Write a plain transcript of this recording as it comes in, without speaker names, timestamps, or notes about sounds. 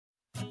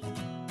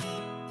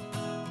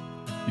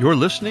You're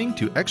listening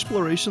to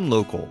Exploration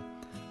Local,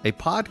 a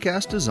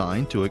podcast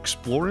designed to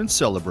explore and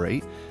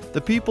celebrate the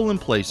people and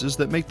places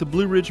that make the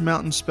Blue Ridge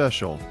Mountains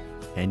special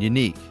and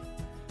unique.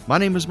 My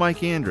name is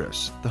Mike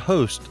Andrus, the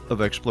host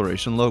of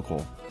Exploration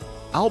Local.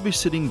 I'll be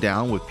sitting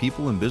down with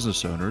people and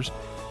business owners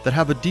that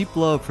have a deep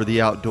love for the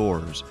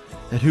outdoors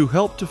and who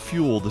help to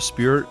fuel the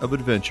spirit of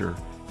adventure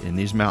in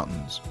these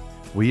mountains.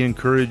 We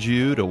encourage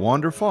you to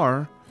wander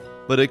far,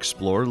 but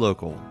explore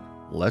local.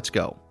 Let's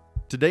go.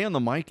 Today on the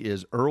mic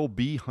is Earl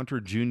B.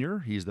 Hunter Jr.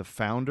 He's the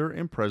founder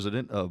and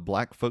president of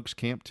Black Folks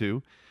Camp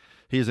 2.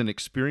 He is an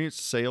experienced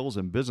sales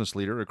and business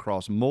leader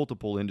across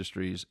multiple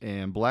industries,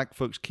 and Black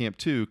Folks Camp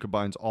 2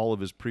 combines all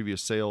of his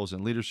previous sales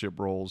and leadership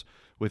roles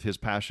with his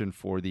passion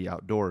for the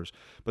outdoors.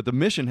 But the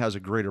mission has a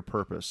greater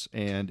purpose,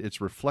 and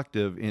it's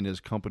reflective in his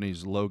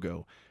company's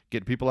logo.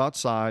 Get people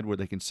outside where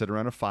they can sit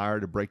around a fire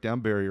to break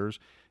down barriers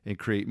and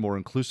create more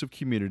inclusive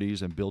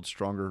communities and build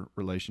stronger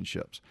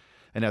relationships.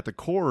 And at the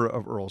core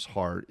of Earl's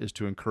heart is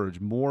to encourage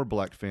more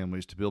Black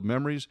families to build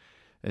memories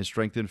and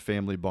strengthen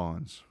family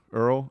bonds.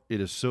 Earl, it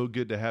is so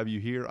good to have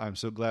you here. I'm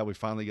so glad we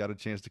finally got a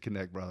chance to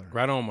connect, brother.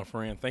 Right on, my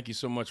friend. Thank you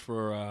so much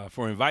for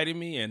inviting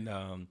me. And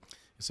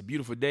it's a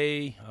beautiful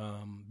day,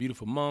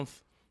 beautiful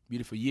month,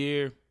 beautiful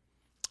year,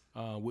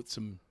 with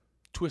some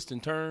twists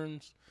and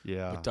turns.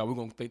 Yeah. But we're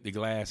going to think the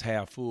glass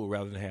half full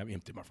rather than half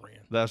empty, my friend.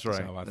 That's right.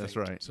 That's how I think.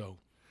 Right. So.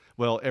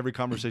 Well, every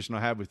conversation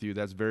I have with you,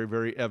 that's very,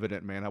 very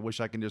evident, man. I wish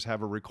I can just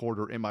have a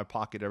recorder in my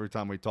pocket every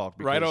time we talk.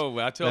 Right on.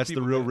 Well, I tell that's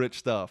people, the real man, rich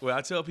stuff. Well,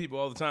 I tell people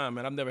all the time,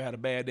 man, I've never had a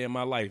bad day in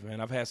my life,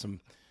 man. I've had some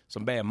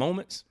bad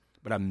moments,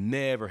 but I've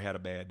never had a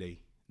bad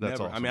day. That's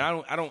never. awesome. I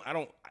mean, I don't.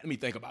 Let me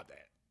think about that.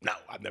 No,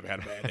 I've never had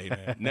a bad day,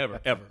 man. Never,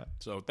 ever.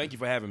 So thank you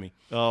for having me.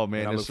 Oh,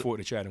 man. And I look forward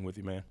to chatting with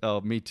you, man.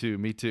 Oh, me too.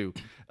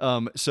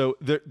 So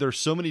there's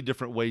so many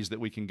different ways that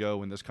we can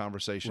go in this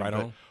conversation. Right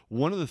on.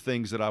 One of the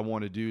things that I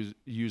want to do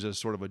use as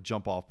sort of a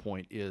jump off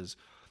point is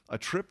a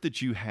trip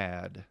that you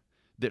had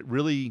that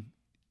really,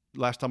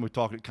 last time we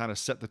talked, it kind of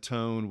set the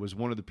tone, was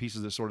one of the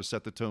pieces that sort of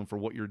set the tone for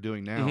what you're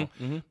doing now.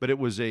 Mm-hmm. But it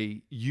was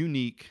a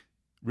unique,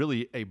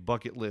 really a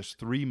bucket list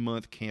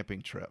 3-month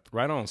camping trip.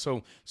 Right on.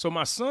 So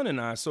my son and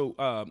I,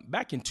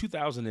 back in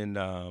 2000 and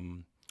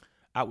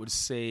I would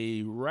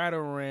say right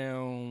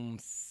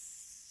around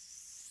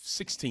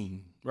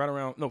 16,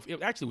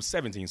 it was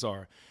 17,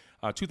 sorry.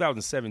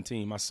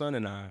 2017, my son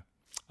and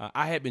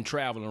I had been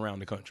traveling around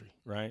the country,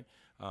 right?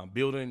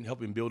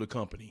 Helping build a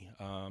company.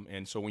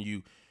 And so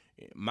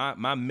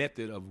my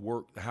method of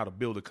work, how to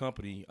build a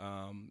company,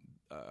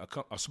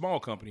 a small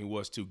company,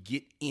 was to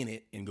get in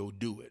it and go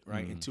do it,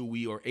 right? Until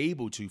we are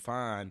able to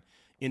find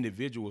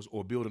individuals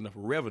or build enough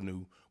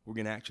revenue, we're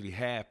going to actually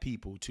have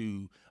people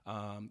to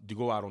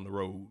go out on the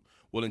road.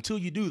 Well, until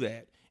you do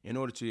that, in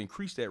order to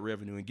increase that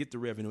revenue and get the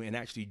revenue and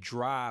actually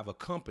drive a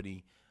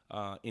company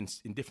in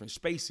different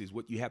spaces,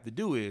 what you have to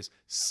do is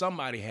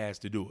somebody has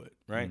to do it,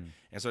 right?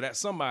 And so that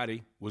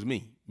somebody was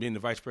me, being the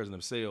vice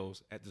president of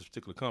sales at this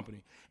particular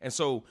company. And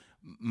so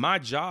my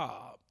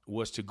job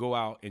was to go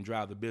out and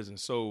drive the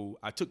business. So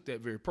I took that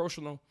very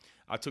personal.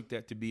 I took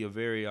that to be a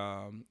very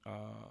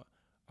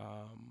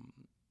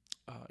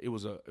it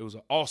was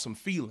an awesome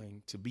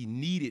feeling to be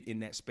needed in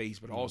that space,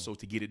 but also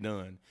to get it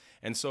done.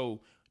 And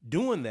so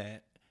doing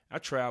that, I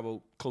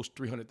traveled close to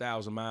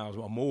 300,000 miles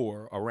or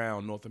more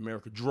around North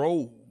America,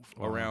 drove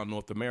around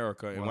North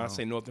America. And when I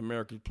say North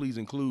America, please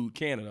include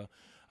Canada,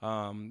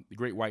 the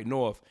Great White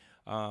North,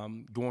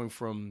 going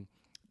from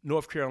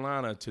North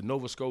Carolina to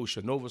Nova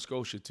Scotia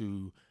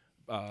to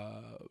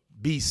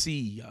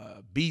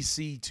BC,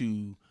 BC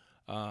to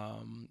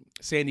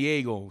San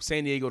Diego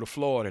to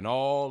Florida, and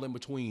all in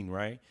between,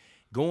 right?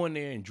 Going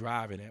there and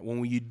driving that.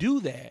 When you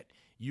do that,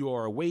 you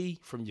are away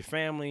from your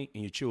family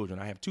and your children.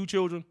 I have 2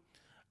 children.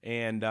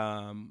 And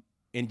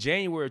in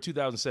January of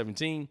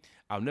 2017,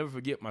 I'll never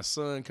forget my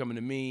son coming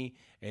to me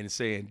and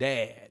saying,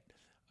 "Dad,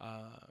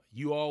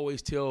 you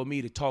always tell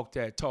me to talk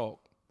that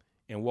talk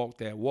and walk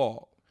that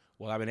walk.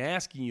 Well, I've been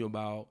asking you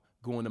about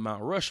going to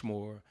Mount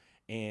Rushmore,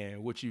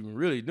 and what you've been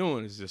really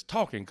doing is just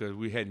talking because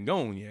we hadn't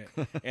gone yet."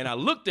 And I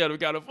looked at him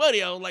kind of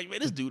funny. I was like, "Man,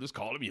 this dude is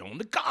calling me on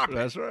the carpet."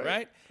 That's right.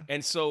 Right?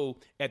 And so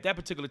at that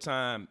particular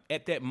time,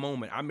 at that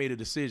moment, I made a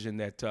decision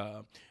that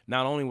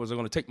not only was I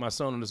going to take my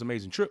son on this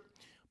amazing trip,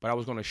 but I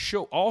was going to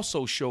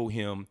also show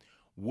him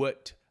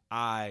what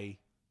I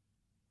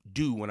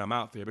do when I'm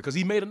out there. Because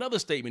he made another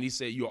statement. He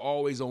said, "You're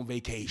always on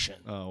vacation."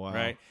 Oh, wow.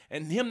 Right?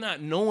 And him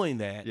not knowing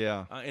that,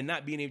 Yeah. And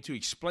not being able to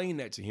explain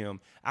that to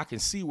him, I can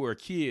see where a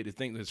kid would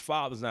think that his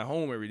father's not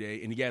home every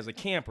day, and he has a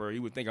camper, he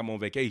would think I'm on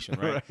vacation,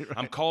 right? Right.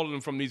 I'm calling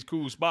him from these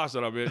cool spots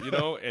that I'm at,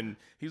 and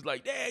he's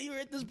like, "Dad, you're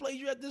at this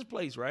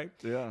place, right?"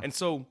 Yeah. And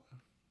so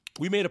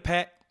we made a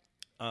pact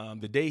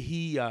the day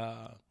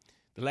the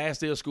last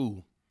day of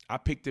school. I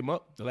picked him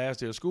up the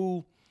last day of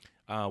school.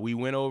 We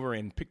went over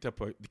and picked up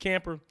the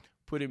camper,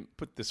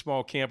 put the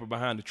small camper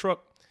behind the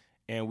truck,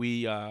 and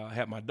we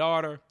had my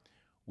daughter.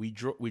 We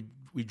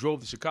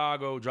drove to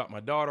Chicago, dropped my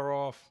daughter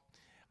off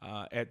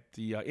at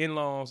the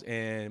in-laws,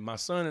 and my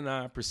son and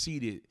I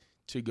proceeded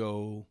to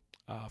go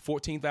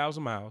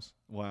 14,000 miles.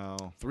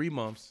 Wow. 3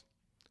 months,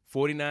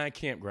 49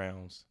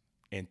 campgrounds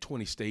in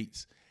 20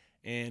 states.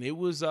 And it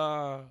was,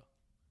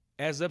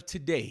 as of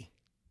today,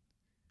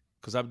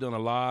 because I've done a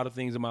lot of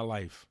things in my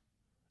life,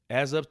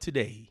 as of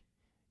today,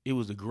 it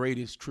was the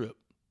greatest trip,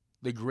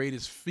 the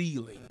greatest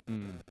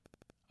feeling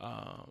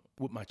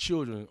with my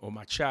children or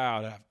my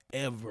child I've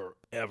ever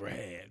had,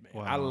 man.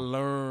 Wow. I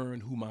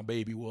learned who my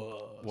baby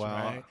was,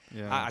 Wow. right?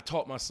 Yeah. I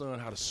taught my son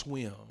how to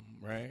swim,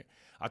 right?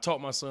 I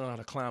taught my son how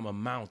to climb a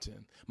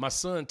mountain. My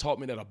son taught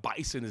me that a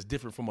bison is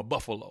different from a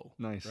buffalo.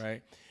 Nice.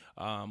 Right?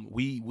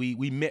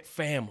 We met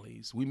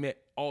families. We met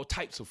all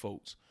types of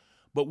folks.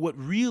 But what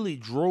really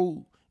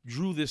drew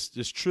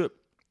this trip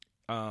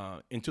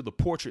into the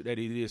portrait that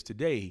it is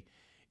today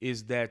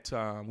is that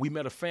we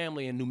met a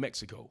family in New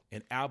Mexico,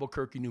 in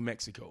Albuquerque, New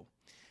Mexico.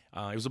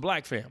 It was a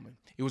black family.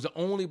 It was the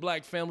only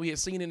black family we had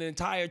seen in the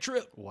entire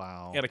trip.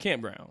 Wow. At a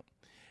campground.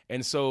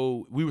 And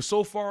so we were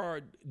so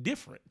far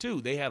different, too.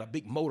 They had a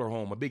big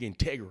motorhome, a big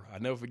Integra. I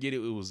never forget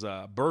it. It was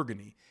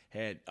burgundy,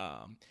 had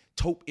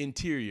taupe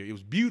interior. It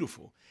was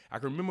beautiful. I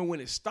can remember when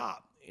it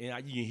stopped,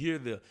 and you can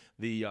hear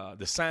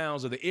the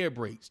sounds of the air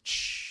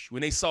brakes.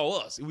 When they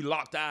saw us, we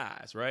locked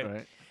eyes,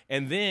 right?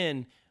 And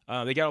then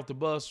they got off the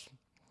bus.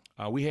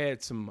 We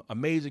had some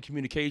amazing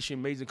communication,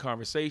 amazing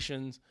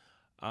conversations.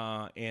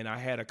 And I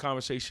had a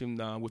conversation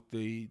with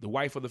the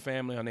wife of the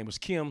family. Her name was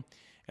Kim.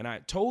 And I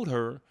told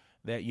her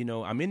that,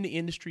 I'm in the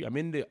industry. I'm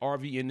in the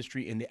RV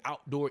industry, in the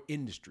outdoor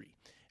industry.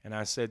 And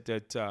I said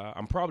that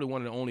I'm probably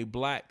one of the only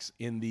blacks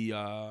in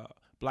the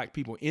black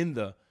people in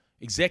the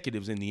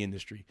executives in the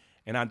industry.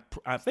 And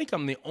I think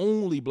I'm the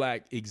only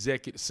black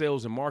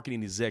sales and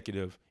marketing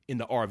executive in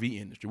the RV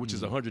industry, which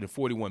is a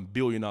 $141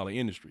 billion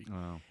industry.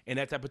 Wow. And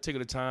at that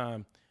particular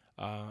time,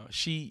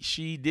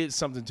 she did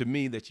something to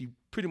me that she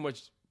pretty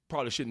much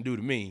probably shouldn't do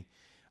to me.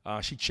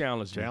 She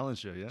challenged me.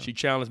 Challenged you, yeah. She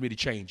challenged me to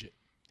change it.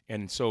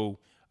 And so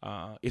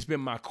it's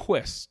been my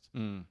quest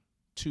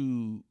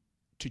to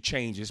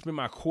change it. It's been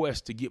my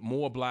quest to get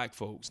more black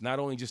folks, not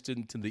only just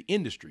into the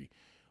industry,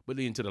 but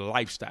into the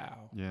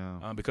lifestyle.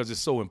 Yeah. Because it's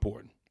so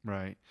important.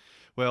 Right.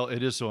 Well,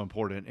 it is so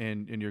important,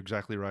 and you're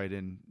exactly right.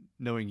 And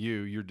knowing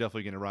you're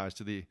definitely going to rise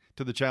to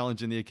the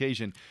challenge and the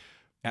occasion.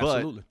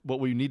 Absolutely. But what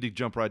we need to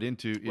jump right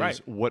into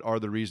is what are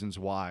the reasons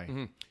why?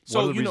 Mm-hmm. So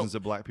what are the reasons that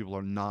black people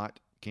are not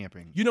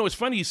camping? It's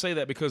funny you say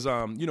that because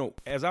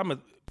as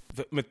I'm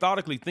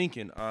methodically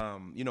thinking, I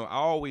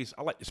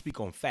like to speak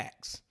on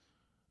facts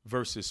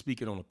versus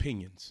speaking on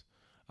opinions.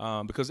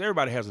 Because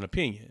everybody has an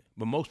opinion,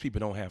 but most people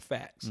don't have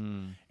facts.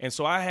 And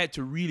so I had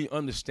to really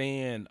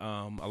understand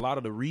a lot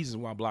of the reasons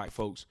why black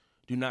folks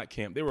do not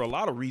camp. There were a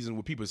lot of reasons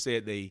where people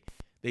said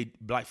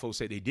black folks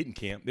said they didn't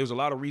camp. There was a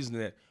lot of reasons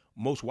that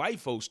most white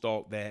folks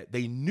thought that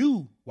they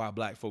knew why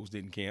black folks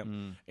didn't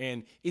camp.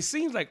 And it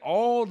seems like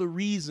all the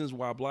reasons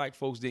why black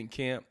folks didn't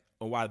camp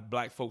or why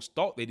black folks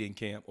thought they didn't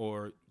camp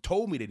or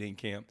told me they didn't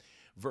camp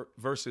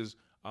versus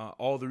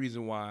all the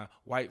reason why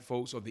white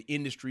folks or the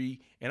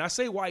industry, and I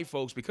say white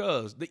folks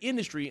because the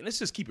industry, and let's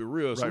just keep it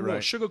real. So we don't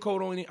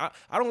sugarcoat on anything.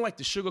 I don't like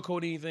to sugarcoat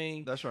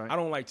anything. That's right. I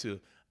don't like to.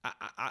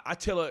 I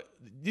tell her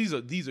these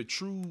are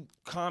true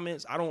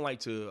comments. I don't like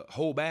to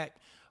hold back.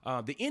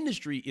 The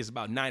industry is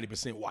about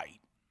 90% white.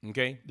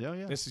 Okay. Yeah.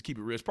 Let's just keep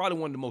it real. It's probably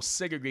one of the most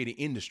segregated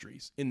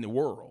industries in the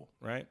world.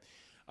 Right.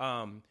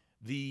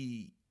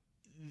 The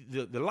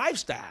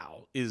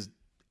lifestyle is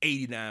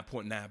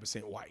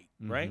 89.9% white,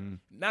 right?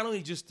 Not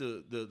only just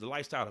the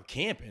lifestyle of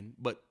camping,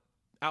 but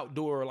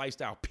outdoor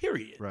lifestyle,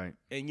 period. Right.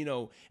 And,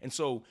 and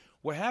so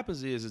what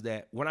happens is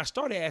that when I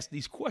started asking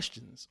these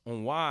questions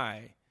on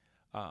why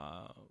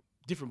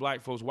different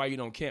black folks, why you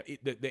don't camp,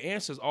 the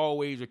answers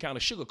always are kind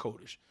of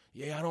sugarcoatish.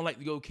 Yeah, I don't like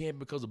to go camping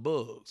because of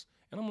bugs.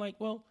 And I'm like,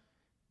 well,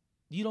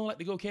 you don't like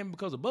to go camping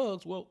because of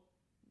bugs? Well,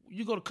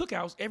 you go to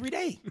cookouts every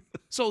day.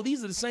 So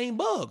these are the same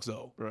bugs,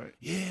 though. Right.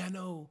 Yeah, I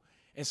know.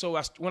 And so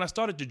when I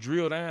started to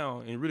drill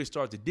down and really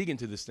start to dig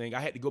into this thing, I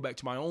had to go back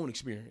to my own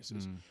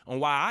experiences on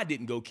why I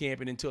didn't go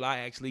camping until I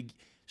actually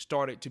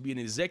started to be an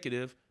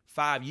executive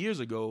 5 years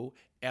ago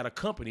at a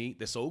company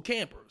that sold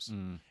campers.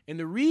 And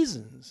the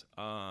reasons,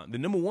 the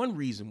number one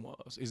reason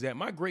is that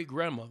my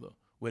great-grandmother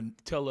would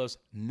tell us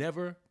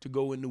never to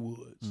go in the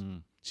woods.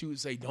 She would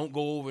say, don't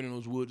go over in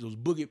those woods, the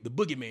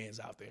boogeyman's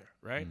out there,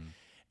 right?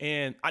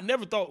 And I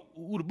never thought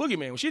who the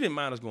boogeyman was. She didn't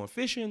mind us going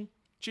fishing.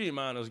 She didn't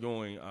mind us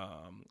going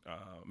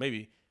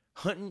maybe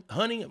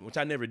hunting, which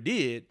I never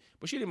did,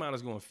 but she didn't mind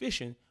us going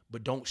fishing,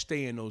 but don't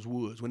stay in those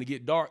woods. When it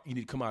get dark, you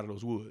need to come out of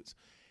those woods.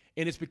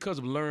 And it's because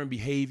of learned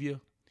behavior.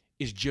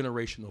 It's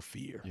generational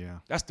fear. Yeah.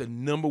 That's the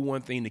number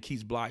one thing that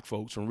keeps black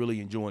folks from really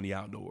enjoying the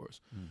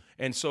outdoors.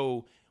 And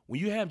so when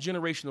you have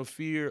generational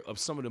fear of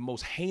some of the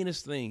most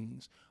heinous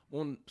things,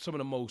 on some of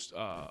the most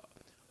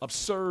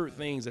absurd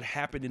things that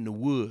happen in the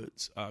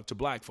woods to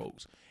black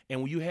folks,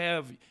 and when you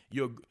have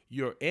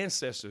your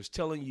ancestors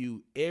telling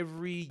you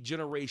every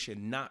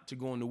generation not to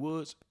go in the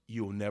woods,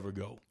 you'll never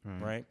go,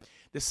 right?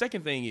 The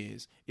second thing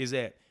is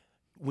that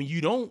when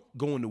you don't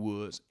go in the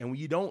woods and when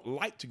you don't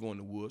like to go in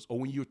the woods, or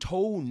when you're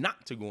told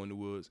not to go in the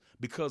woods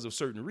because of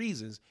certain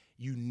reasons,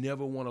 you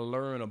never want to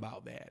learn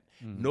about that.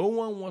 No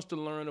one wants to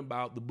learn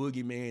about the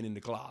boogeyman in the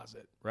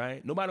closet,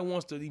 right? Nobody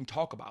wants to even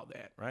talk about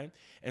that, right?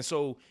 And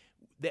so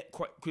that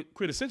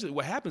essentially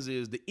what happens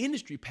is the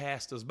industry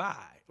passed us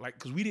by, like,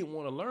 because we didn't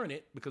want to learn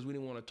it, because we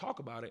didn't want to talk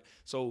about it.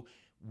 So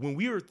when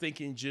we were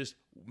thinking just,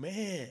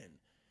 man,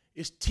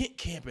 it's tent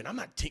camping. I'm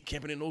not tent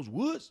camping in those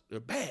woods. They're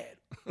bad.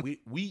 We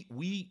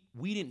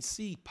didn't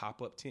see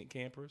pop-up tent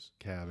campers.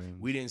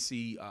 Cabins. We didn't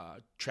see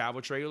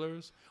travel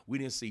trailers. We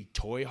didn't see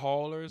toy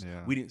haulers.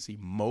 Yeah. We didn't see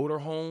motor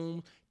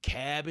homes,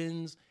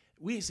 cabins.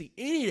 We didn't see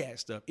any of that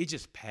stuff. It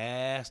just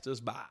passed us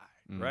by,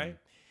 right?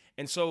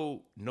 And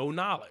so no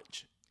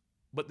knowledge.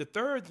 But the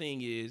third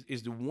thing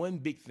is the one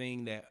big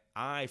thing that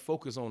I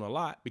focus on a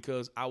lot,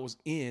 because I was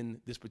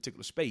in this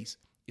particular space.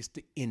 It's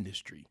the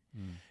industry.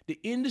 The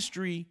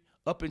industry,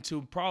 up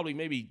until probably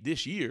maybe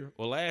this year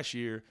or last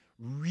year,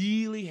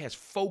 really has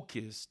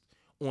focused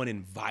on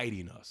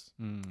inviting us,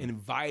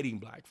 inviting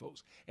Black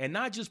folks, and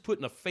not just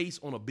putting a face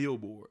on a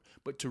billboard,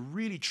 but to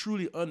really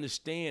truly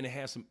understand and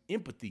have some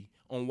empathy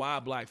on why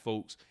Black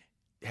folks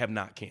have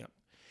not camped.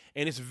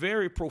 And it's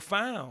very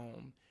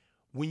profound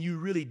when you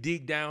really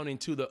dig down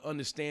into the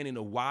understanding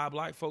of why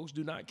Black folks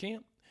do not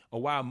camp,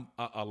 or why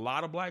a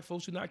lot of Black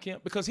folks do not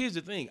camp. Because here's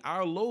the thing,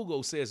 our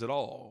logo says it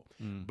all.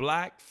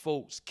 Black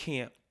folks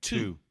camp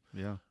too.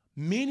 Yeah.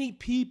 Many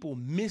people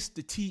miss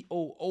the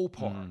TOO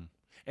part.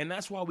 And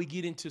that's why we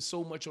get into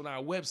so much on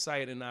our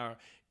website and our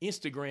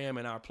Instagram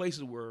and our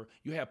places where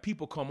you have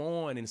people come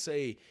on and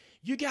say,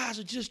 you guys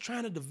are just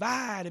trying to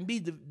divide and be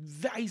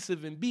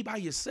divisive and be by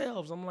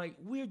yourselves. I'm like,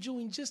 we're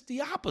doing just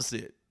the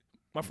opposite,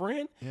 my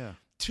friend. Yeah.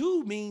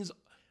 Two means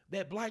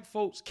that Black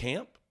folks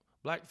camp,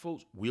 Black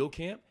folks will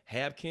camp,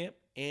 have camp,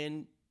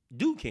 and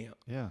do camp.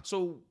 Yeah.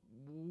 So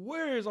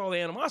where is all the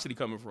animosity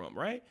coming from,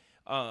 right?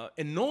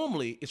 And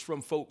normally it's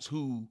from folks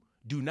who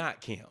do not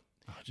camp,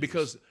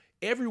 because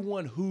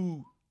everyone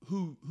who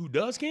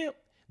does camp,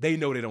 they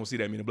know they don't see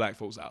that many Black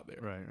folks out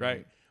there,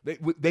 right?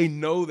 They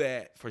know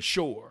that for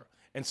sure.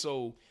 And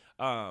so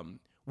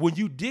when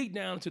you dig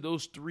down to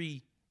those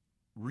three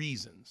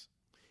reasons,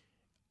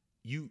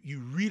 you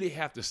really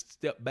have to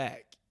step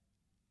back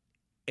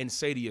and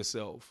say to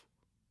yourself,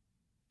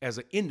 as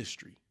an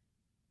industry,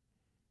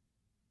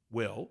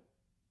 well,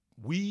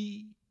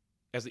 we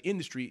as an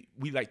industry,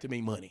 we like to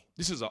make money.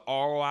 This is a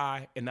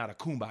ROI and not a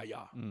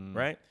kumbaya,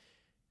 right?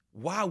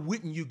 Why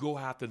wouldn't you go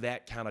after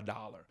that kind of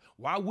dollar?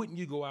 Why wouldn't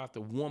you go after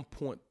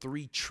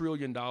 $1.3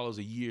 trillion a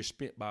year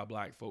spent by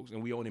Black folks,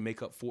 and we only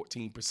make up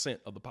 14%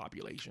 of the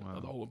population,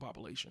 of the whole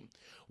population?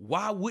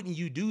 Why wouldn't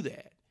you do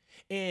that?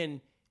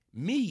 And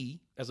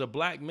me, as a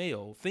Black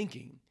male,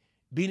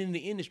 being in the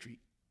industry,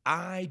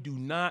 I do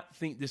not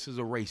think this is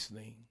a race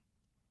thing.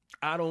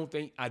 I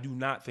do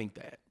not think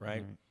that,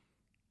 right?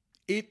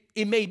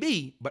 It may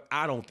be, but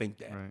I don't think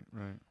that.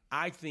 Right.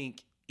 I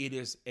think it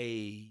is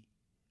the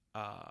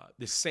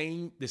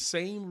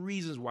same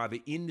reasons why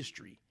the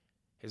industry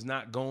has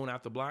not gone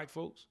after Black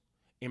folks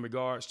in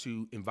regards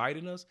to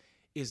inviting us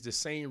is the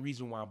same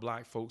reason why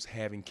Black folks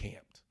haven't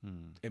camped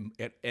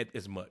at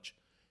as much.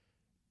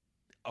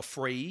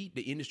 Afraid,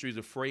 the industry is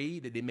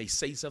afraid that they may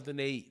say something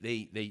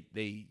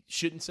they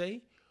shouldn't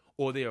say,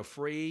 or they're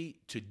afraid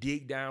to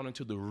dig down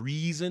into the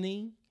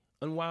reasoning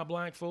on why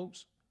Black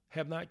folks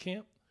have not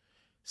camped.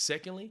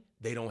 Secondly,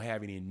 they don't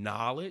have any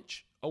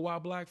knowledge of why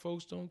Black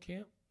folks don't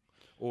camp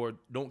or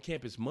don't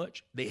camp as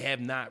much. They have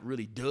not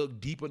really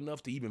dug deep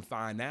enough to even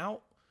find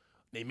out.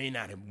 They may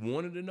not have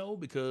wanted to know,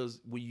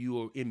 because when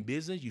you are in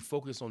business, you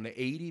focus on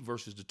the 80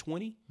 versus the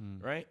 20,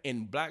 right?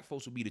 And Black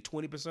folks will be the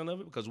 20%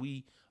 of it, because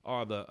we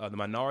are the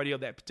minority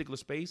of that particular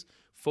space.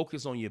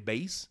 Focus on your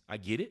base. I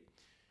get it.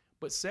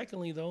 But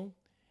secondly, though,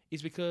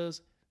 it's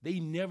because they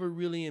never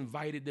really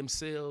invited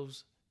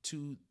themselves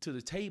to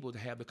the table to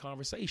have the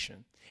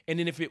conversation. And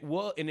then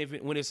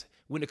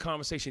when the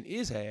conversation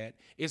is had,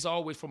 it's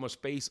always from a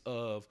space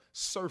of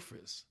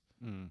surface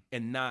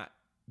and not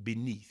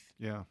beneath.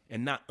 Yeah.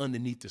 And not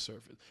underneath the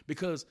surface.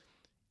 Because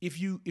if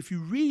you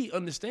really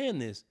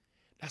understand this,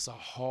 that's a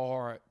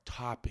hard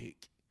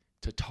topic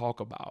to talk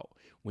about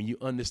when you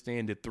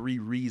understand the three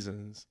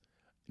reasons,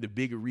 the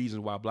bigger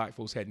reasons why Black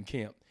folks hadn't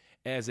camped.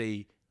 As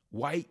a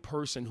white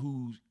person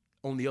who's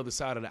on the other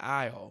side of the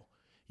aisle,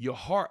 your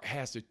heart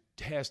has to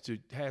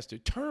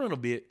turn a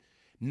bit,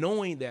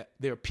 knowing that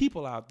there are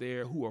people out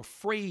there who are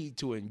afraid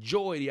to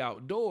enjoy the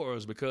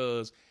outdoors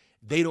because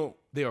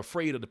they're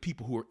afraid of the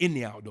people who are in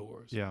the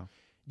outdoors. Yeah.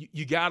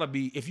 You gotta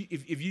be,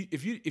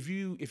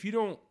 if you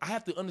don't, I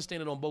have to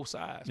understand it on both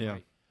sides. Yeah.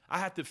 Right? I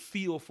have to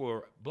feel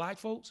for Black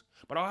folks,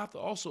 but I have to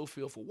also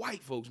feel for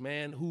white folks,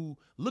 man, who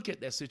look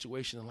at that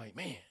situation and like,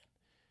 man,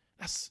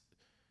 that's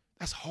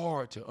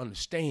hard to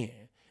understand.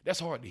 That's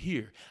hard to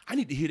hear. I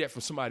need to hear that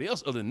from somebody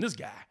else other than this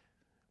guy.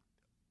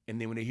 And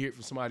then when they hear it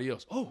from somebody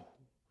else,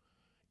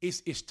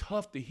 it's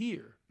tough to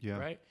hear,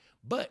 right?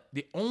 But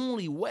the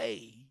only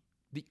way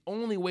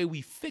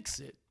we fix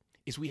it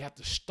is we have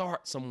to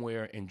start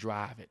somewhere and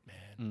drive it,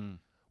 man.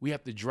 We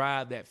have to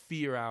drive that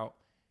fear out.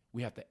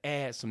 We have to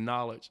add some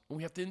knowledge, and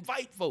we have to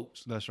invite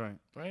folks. That's right.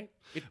 Right?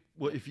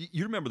 Well, if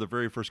you remember the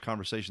very first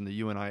conversation that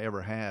you and I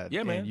ever had,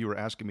 Yeah, man. and you were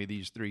asking me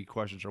these 3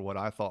 questions or what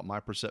I thought my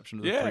perception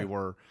of the Yeah. 3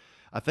 were,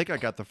 I think I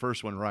got the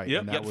first one right.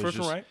 Yep, and got that the was first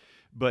one just- right.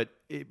 But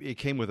it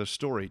came with a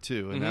story,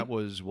 too, and Mm-hmm. that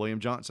was William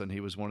Johnson. He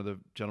was one of the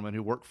gentlemen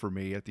who worked for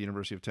me at the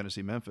University of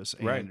Tennessee, Memphis.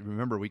 And Right.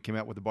 remember, we came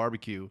out with the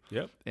barbecue,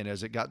 Yep. and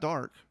as it got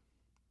dark,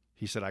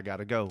 he said, I got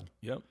to go.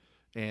 Yep.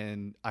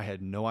 And I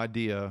had no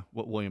idea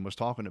what William was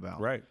talking about.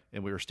 Right.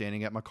 And we were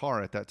standing at my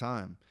car at that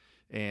time.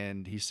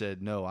 And he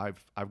said, no,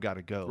 I've got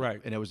to go.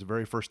 Right. And it was the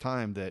very first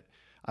time that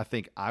I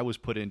think I was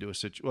put into a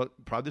situation, well,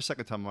 probably the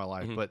second time in my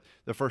life, Mm-hmm. but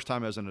the first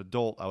time as an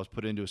adult, I was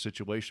put into a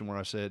situation where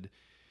I said,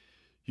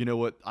 you know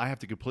what, I have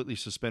to completely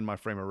suspend my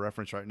frame of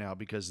reference right now,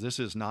 because this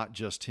is not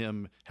just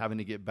him having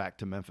to get back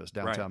to Memphis,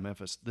 downtown Right.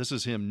 Memphis. This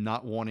is him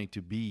not wanting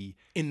to be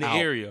In the out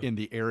area. in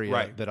the area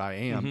Right. that I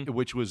am,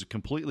 which was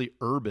completely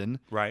urban.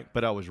 Right.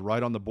 But I was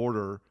right on the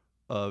border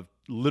of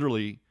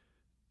literally,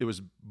 it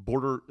was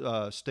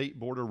state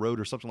border road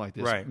or something like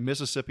this, Right.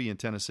 Mississippi and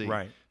Tennessee.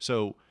 Right.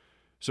 So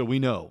we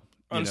know.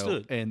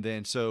 Understood. And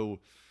then so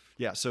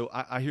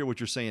I hear what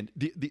you're saying.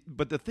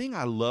 But the thing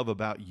I love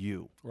about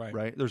you,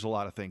 Right. There's a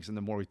lot of things, and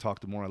the more we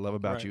talk, the more I love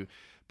about Right. you.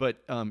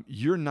 But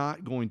you're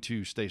not going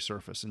to stay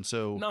surface, and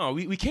so No,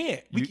 we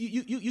can't.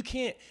 You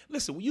can't.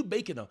 Listen, when you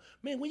baking a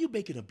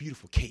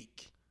beautiful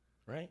cake,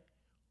 right?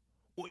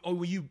 Or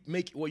when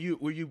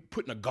you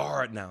putting a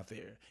garden out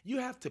there, you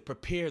have to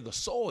prepare the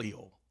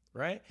soil,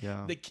 right?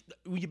 Yeah.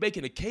 When you're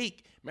baking a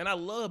cake, man, I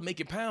love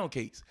making pound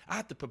cakes. I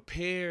have to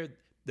prepare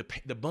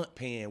the bundt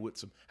pan with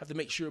some. I have to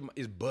make sure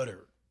it's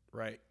buttered,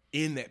 right,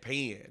 in that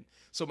pan.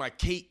 So my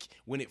cake,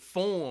 when it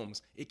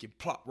forms, it can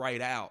plop right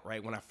out,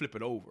 right, when I flip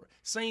it over.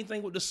 Same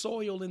thing with the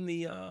soil in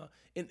the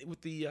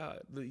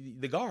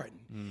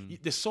garden.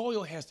 The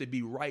soil has to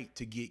be right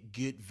to get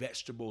good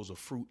vegetables or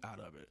fruit out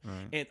of it.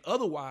 Right. And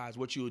otherwise,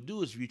 what you'll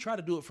do is if you try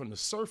to do it from the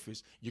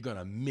surface, you're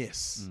gonna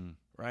miss.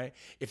 Right?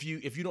 If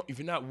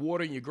you're not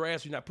watering your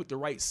grass, you're not putting the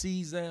right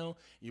seeds down,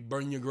 you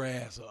burn your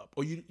grass up.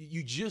 Or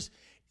you just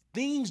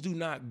things do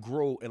not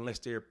grow unless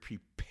they're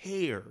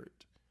prepared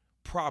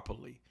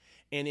properly.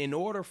 And in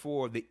order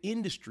for the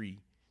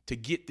industry to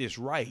get this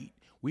right,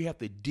 we have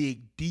to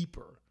dig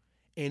deeper.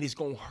 And it's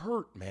going to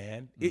hurt,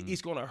 man.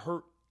 It's going to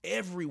hurt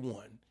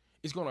everyone.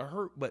 It's going to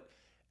hurt. But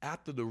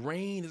after the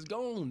rain is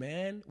gone,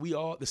 man,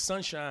 the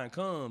sunshine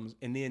comes,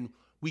 and then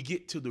we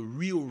get to the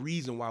real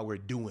reason why we're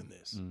doing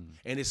this.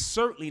 And it's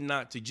certainly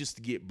not to just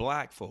to get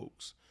black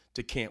folks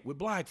to camp with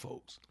black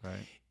folks.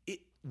 Right.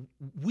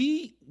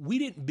 We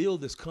didn't build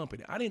this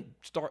company. I didn't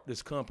start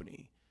this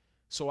company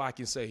so I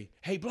can say,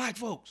 hey, black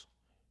folks,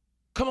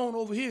 come on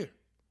over here.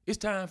 It's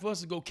time for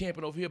us to go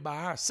camping over here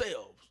by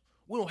ourselves.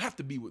 We don't have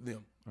to be with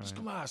them. Just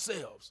come by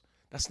ourselves.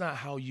 That's not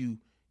how you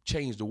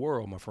change the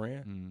world, my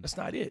friend. That's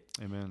not it.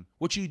 Amen.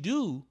 What you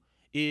do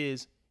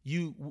is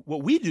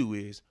what we do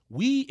is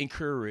we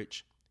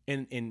encourage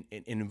and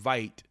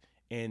invite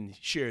and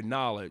share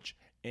knowledge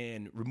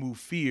and remove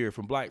fear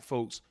from black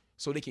folks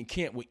so they can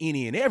camp with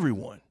any and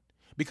everyone.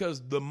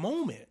 Because the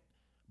moment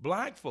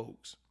black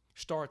folks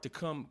start to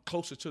come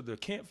closer to the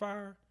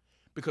campfire,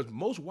 because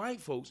most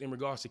white folks in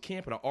regards to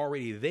camping are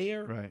already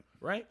there,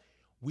 right?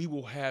 We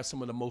will have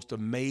some of the most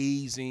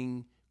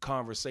amazing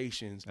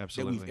conversations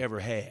that we've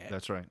ever had.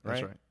 That's right.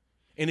 That's right.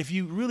 And if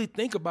you really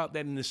think about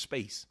that in this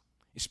space,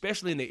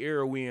 especially in the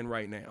era we're in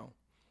right now,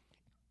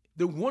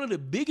 one of the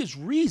biggest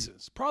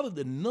reasons, probably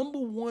the number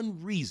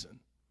one reason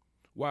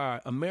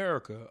why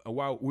America,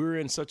 why we're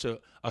in such a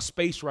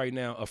space right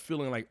now of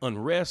feeling like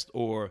unrest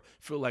or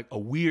feel like a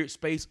weird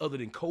space other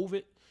than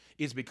COVID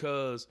is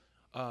because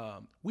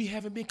we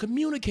haven't been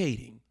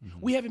communicating.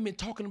 We haven't been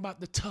talking about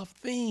the tough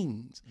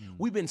things.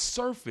 We've been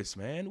surface,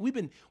 man. We've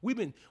been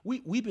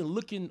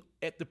looking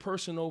at the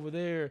person over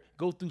there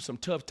go through some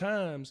tough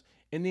times,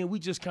 and then we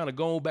just kind of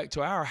go back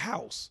to our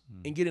house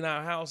and get in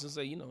our house and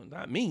say,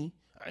 not me.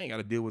 I ain't got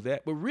to deal with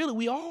that. But really,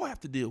 we all have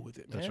to deal with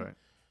it, man. That's right.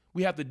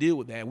 We have to deal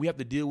with that. We have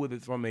to deal with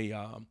it from the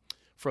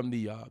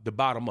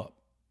bottom up.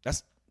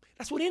 That's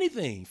what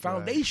anything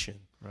foundation.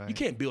 Right. You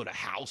can't build a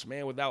house,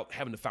 man, without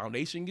having the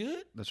foundation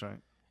good. That's right.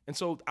 And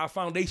so our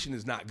foundation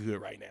is not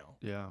good right now.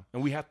 Yeah.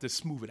 And we have to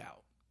smooth it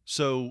out.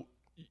 So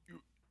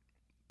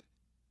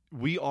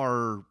we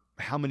are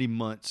how many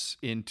months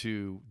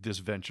into this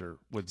venture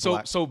with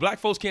So Black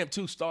Folks Camp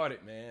 2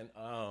 started, man.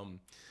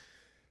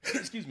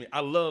 Excuse me.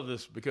 I love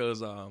this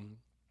because I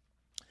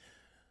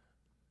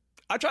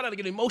try not to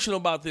get emotional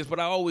about this, but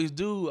I always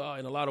do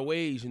in a lot of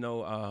ways.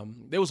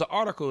 There was an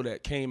article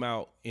that came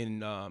out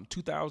in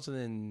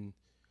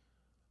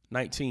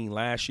 2019,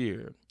 last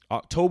year,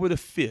 October the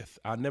 5th.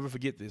 I'll never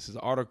forget this. This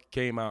article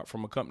came out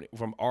from a company,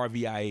 from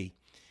RVIA,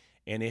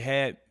 and it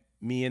had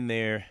me in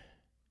there,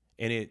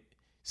 and it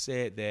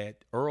said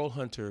that Earl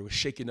Hunter was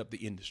shaking up the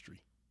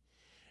industry.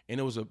 And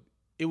it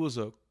was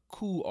a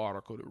cool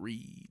article to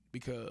read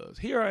because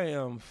here I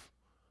am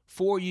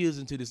 4 years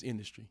into this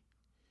industry.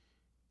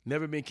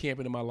 Never been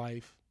camping in my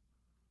life.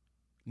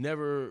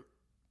 Never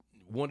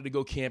wanted to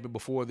go camping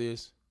before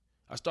this.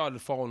 I started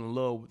to fall in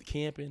love with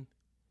camping.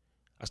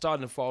 I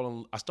started to fall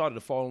in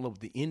love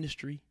with the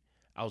industry.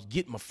 I was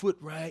getting my foot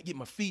right, getting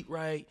my feet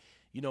right.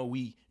 You know,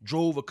 we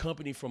drove a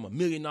company from $1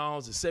 million to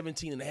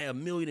 $17.5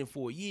 million in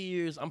 4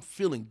 years. I'm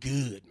feeling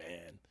good,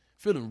 man.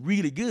 Feeling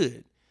really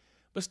good.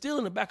 But still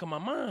in the back of my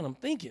mind, I'm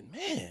thinking,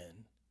 man,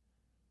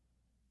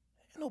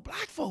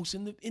 black folks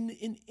in the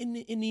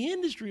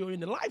industry or in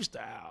the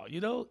lifestyle, you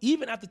know,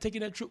 even after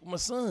taking that trip with my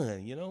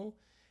son, you know,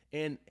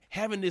 and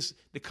having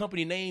the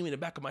company name in the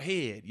back of my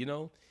head, you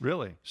know.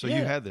 Really? So yeah,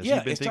 you had this? Yeah,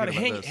 You've been it started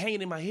thinking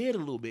hanging in my head a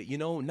little bit, you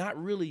know, not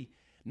really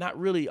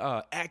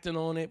acting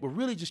on it, but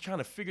really just trying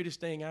to figure this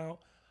thing out.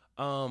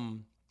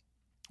 When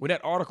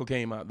that article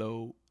came out,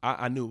 though,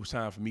 I knew it was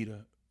time for me to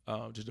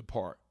just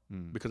depart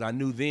because I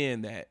knew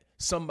then that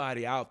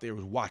somebody out there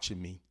was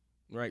watching me,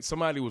 right?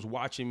 Somebody was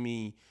watching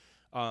me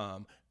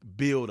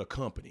build a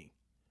company,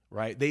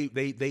 right? They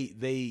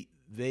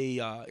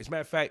as a matter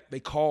of fact, they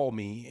called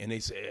me and they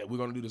said, we're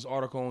going to do this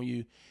article on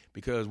you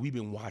because we've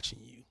been watching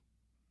you.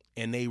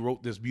 And they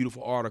wrote this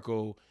beautiful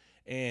article,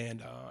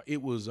 and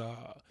it was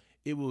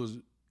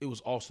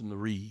awesome to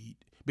read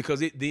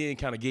because it then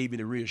kind of gave me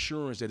the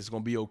reassurance that it's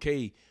going to be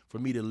okay for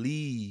me to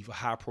leave a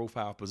high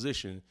profile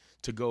position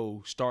to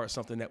go start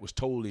something that was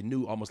totally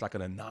new, almost like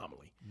an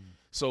anomaly.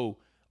 So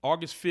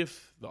August 5th,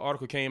 the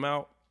article came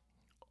out.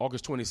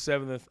 August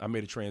 27th, I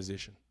made a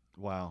transition.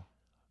 Wow.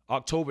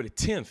 October the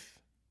 10th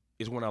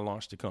is when I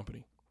launched the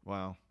company.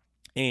 Wow.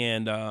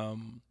 And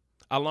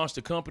I launched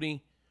the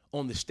company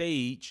on the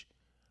stage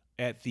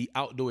at the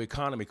Outdoor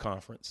Economy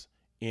Conference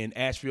in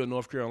Asheville,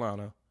 North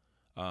Carolina,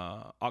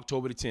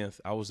 October the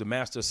 10th. I was the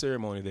master of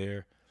ceremony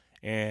there.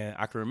 And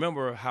I can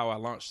remember how I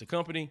launched the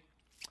company.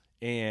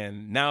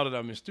 And now that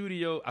I'm in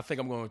studio, I think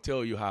I'm going to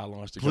tell you how I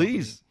launched the company.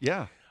 Please.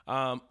 Yeah.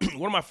 One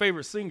of my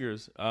favorite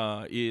singers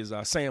is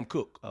Sam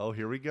Cooke. Oh,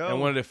 here we go. And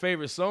one of their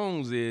favorite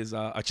songs is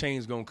A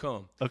Change Gonna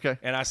Come. Okay.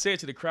 And I said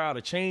to the crowd,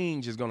 a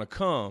change is gonna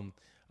come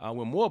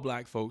when more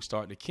black folks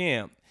start to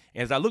camp.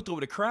 And as I looked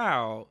over the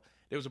crowd,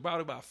 there was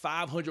about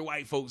 500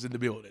 white folks in the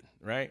building,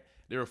 right?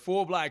 There were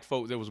 4 black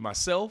folks. There was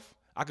myself.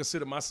 I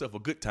consider myself a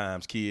good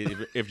times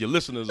kid if your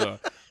listeners are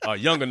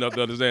young enough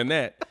to understand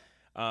that.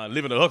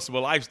 Living a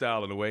huxtable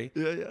lifestyle in a way.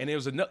 Yeah. And there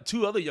was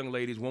 2 other young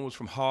ladies. One was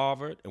from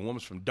Harvard and one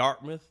was from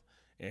Dartmouth.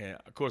 And,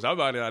 of course, I was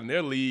out in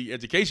their league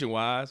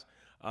education-wise.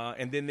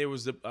 And then there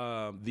was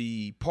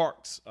the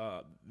parks,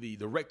 the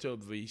director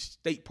of the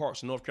state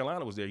parks in North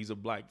Carolina was there. He's a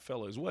black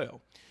fellow as well.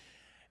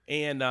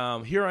 And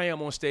here I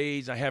am on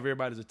stage. I have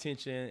everybody's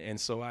attention. And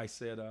so I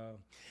said,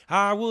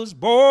 I was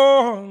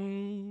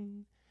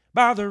born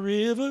by the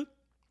river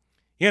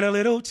in a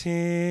little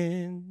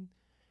tent.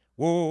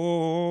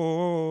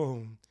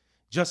 Whoa,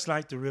 just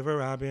like the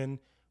river I've been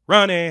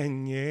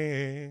running,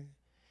 yeah,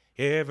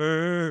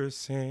 ever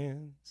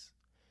since.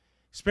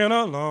 It's been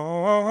a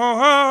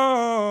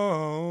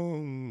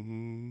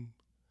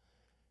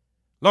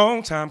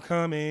long time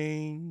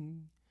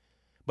coming,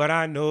 but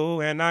I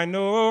know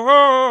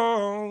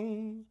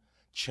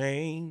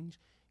change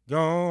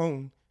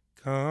gon'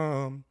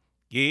 come.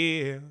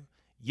 Yeah.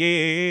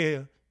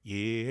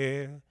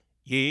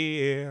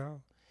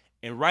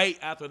 And right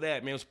after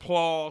that, man, it was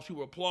applause. People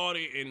were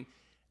applauding, and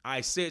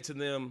I said to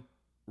them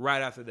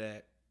right after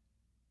that,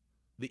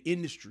 the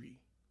industry,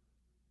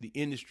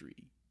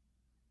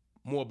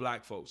 more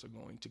black folks are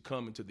going to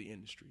come into the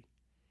industry.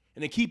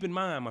 And then keep in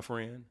mind, my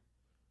friend,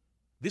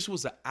 this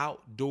was an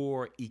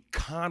outdoor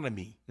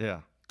economy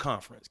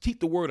conference.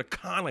 Keep the word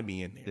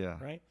economy in there,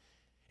 right?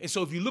 And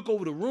so if you look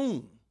over the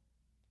room,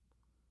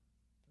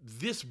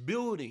 this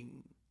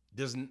building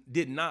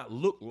did not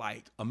look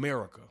like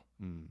America,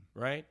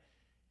 right?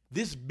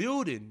 This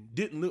building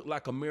didn't look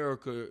like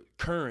America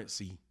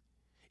currency.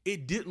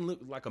 It didn't look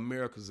like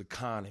America's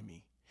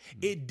economy.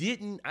 I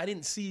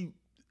didn't see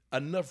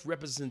enough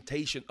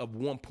representation of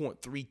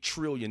 $1.3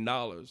 trillion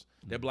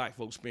that black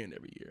folks spend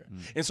every year.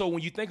 And so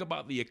when you think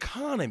about the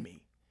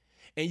economy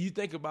and you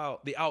think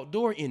about the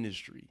outdoor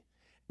industry,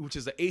 which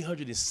is an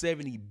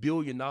 $870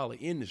 billion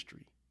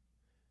industry,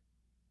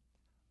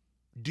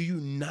 do you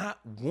not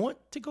want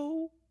to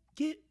go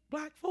get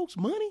black folks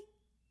money?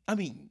 I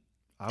mean,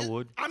 I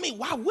would. I mean,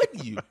 why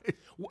wouldn't you?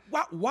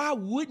 Why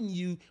wouldn't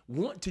you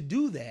want to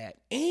do that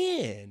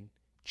and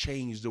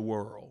change the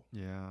world?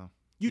 Yeah.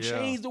 You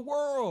change the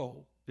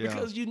world. Yeah.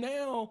 Because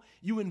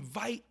you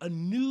invite a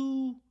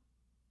new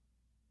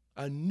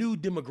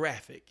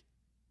demographic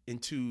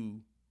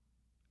into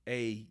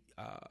a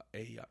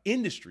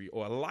industry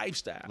or a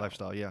lifestyle.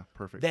 Lifestyle, yeah,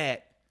 perfect.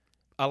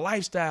 A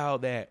lifestyle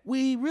that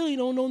we really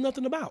don't know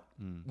nothing about.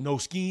 No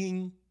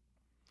skiing,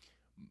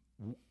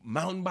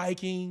 mountain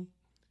biking,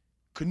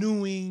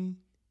 canoeing,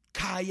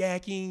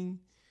 kayaking,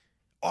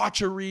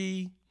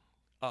 archery,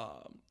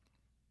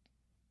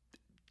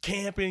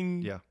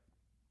 camping. Yeah.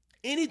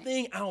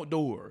 Anything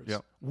outdoors,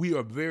 we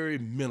are very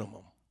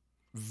minimum.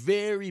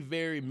 Very,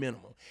 very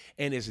minimum.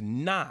 And it's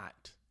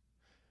not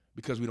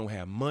because we don't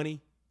have money.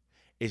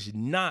 It's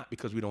not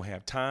because we don't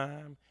have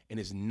time.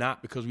 And it's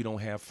not because we don't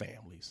have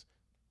families.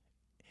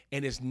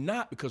 And it's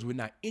not because we're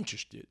not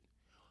interested.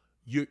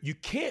 you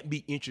can't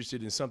be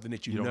interested in something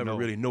that you don't never know.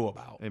 really know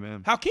about.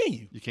 Amen. How can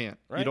you? You can't.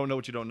 Right? You don't know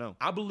what you don't know.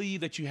 I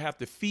believe that you have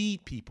to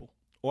feed people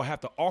or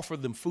have to offer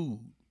them food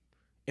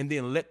and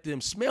then let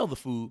them smell the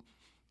food,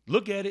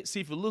 look at it, see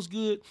if it looks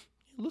good.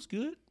 It looks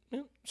good.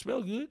 Yeah,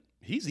 smell good.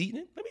 He's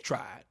eating it. Let me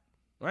try it.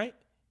 Right?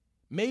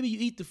 Maybe you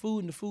eat the food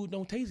and the food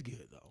don't taste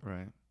good, though.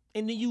 Right.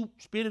 And then you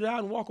spit it out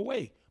and walk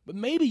away. But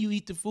maybe you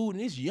eat the food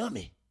and it's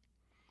yummy.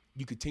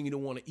 You continue to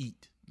want to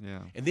eat. Yeah.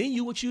 And then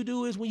what you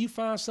do is when you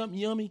find something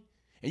yummy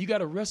and you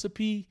got a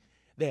recipe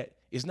that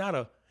is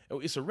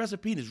it's a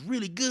recipe that's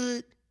really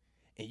good,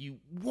 and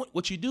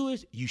what you do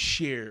is you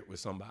share it with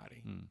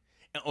somebody.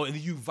 And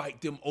you invite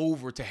them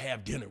over to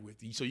have dinner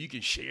with you so you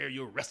can share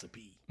your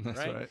recipe. That's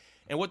right.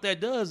 And what that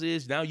does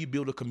is now you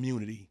build a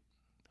community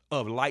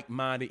of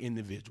like-minded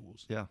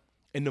individuals. Yeah.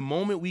 And the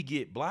moment we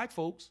get black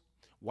folks,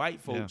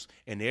 white folks,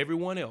 and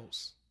everyone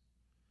else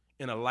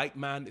in a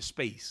like-minded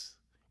space,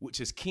 which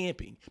is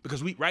camping,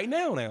 because right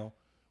now,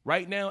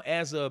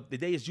 as of the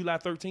day is July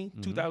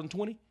 13th,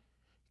 2020,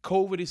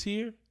 COVID is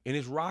here and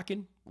it's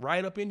rocking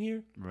right up in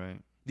here.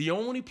 Right. The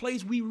only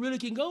place we really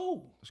can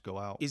go Let's go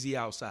out. is the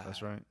outside.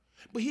 That's right.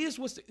 But here's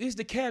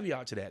the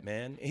caveat to that,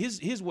 man.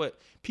 Here's what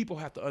people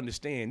have to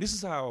understand. This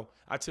is how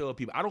I tell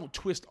people, I don't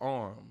twist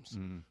arms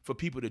for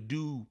people to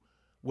do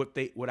what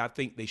I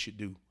think they should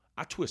do.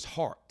 I twist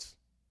hearts.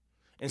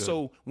 And Good.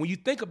 so when you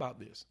think about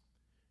this,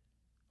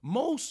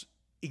 most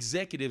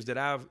executives that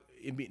I've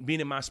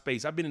been in my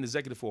space, I've been an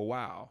executive for a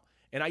while,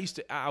 and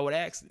I would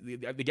ask,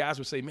 the guys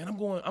would say, man,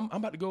 I'm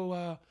about to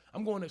go,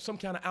 I'm going to some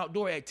kind of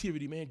outdoor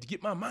activity, man, to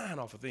get my mind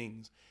off of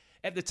things.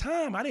 At the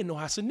time, I didn't know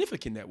how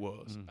significant that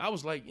was. I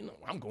was like,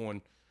 I'm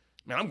going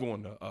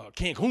to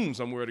Cancun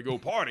somewhere to go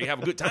party,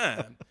 have a good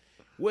time.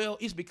 Well,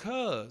 it's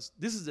because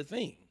this is the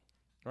thing,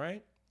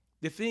 right?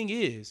 The thing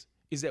is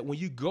that when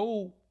you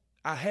go,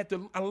 I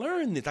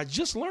learned this. I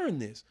just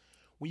learned this.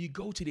 When you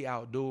go to the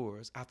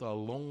outdoors after a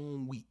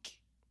long week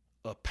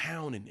of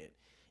pounding it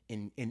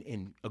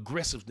and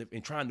aggressiveness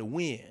and trying to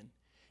win,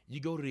 you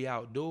go to the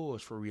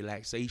outdoors for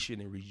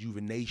relaxation and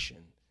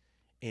rejuvenation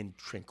and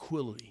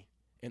tranquility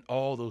and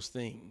all those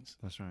things.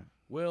 That's right.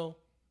 Well,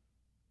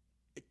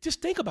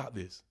 just think about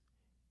this.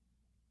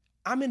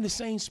 I'm in the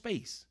same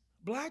space.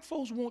 Black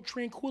folks want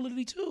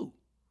tranquility too.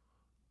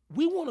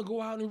 We want to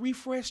go out and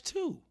refresh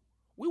too.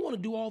 We want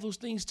to do all those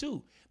things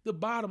too. The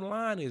bottom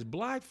line is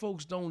black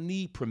folks don't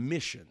need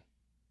permission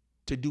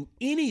to do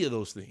any of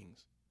those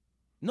things.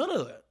 None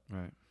of that.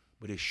 Right.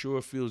 But it sure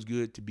feels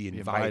good to be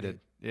invited.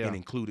 Yeah. And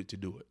included to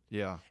do it.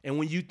 Yeah. And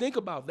when you think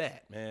about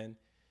that, man,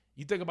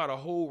 you think about a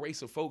whole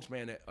race of folks,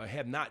 man, that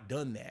have not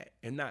done that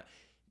and not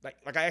like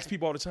I ask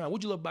people all the time,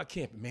 what you love about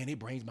camping? Man, it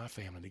brings my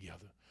family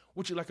together.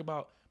 What you like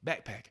about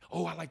backpack?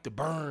 Oh, I like the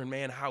burn,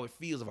 man, how it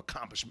feels of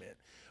accomplishment.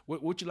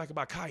 What you like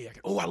about kayaking?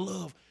 Oh, I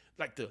love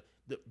like the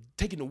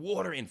taking the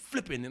water and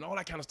flipping and all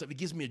that kind of stuff. It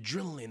gives me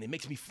adrenaline. It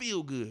makes me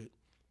feel good.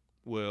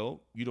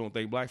 Well, you don't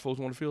think black folks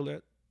want to feel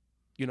that?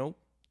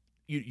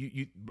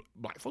 You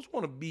black folks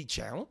want to be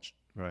challenged.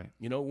 Right.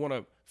 Want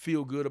to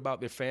feel good about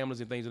their families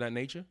and things of that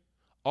nature.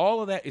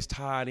 All of that is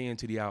tied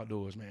into the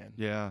outdoors, man.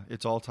 Yeah,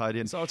 it's all tied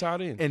in. It's all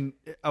tied in. And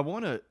I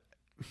want to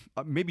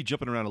maybe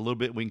jumping around a little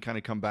bit, we can kind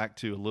of come back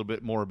to a little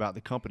bit more about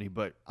the company,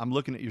 but I'm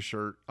looking at your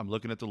shirt. I'm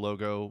looking at the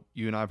logo.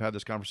 You and I have had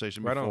this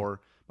conversation before.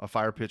 My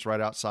fire pit's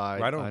right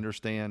outside. Right on. I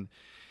understand.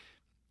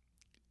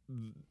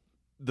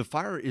 The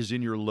fire is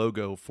in your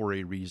logo for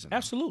a reason.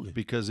 Absolutely.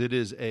 Because it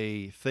is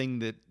a thing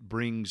that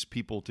brings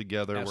people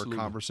together. Absolutely.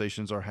 Where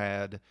conversations are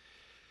had.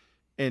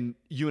 And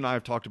you and I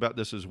have talked about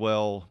this as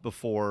well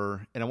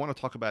before, and I want to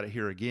talk about it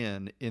here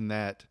again in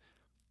that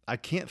I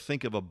can't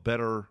think of a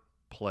better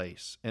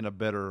place and a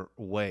better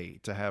way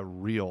to have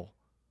real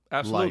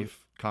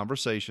life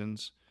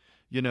conversations.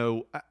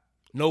 No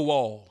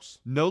walls.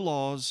 No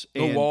laws.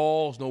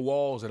 No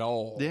walls at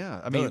all.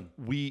 Yeah. I mean,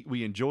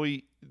 we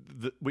enjoy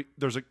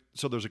there's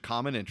a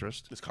common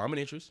interest. It's common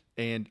interest.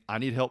 And I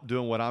need help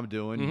doing what I'm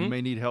doing. Mm-hmm. You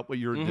may need help what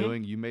you're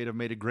doing. You may have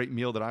made a great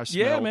meal that I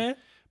smelled. Yeah, man.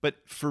 But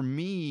for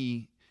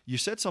me, you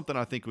said something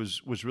I think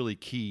was really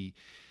key.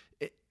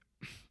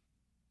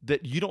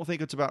 That you don't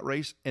think it's about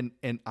race, and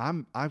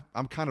I'm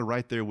kind of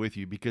right there with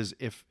you, because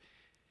if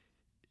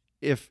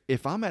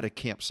I'm at a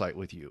campsite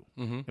with you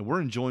and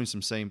we're enjoying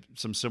some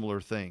similar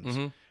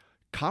things,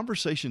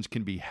 conversations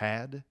can be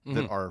had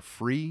that are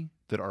free,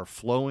 that are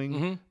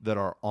flowing, that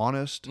are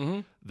honest,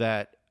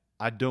 that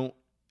I don't.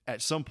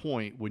 At some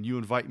point, when you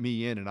invite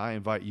me in and I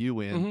invite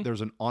you in,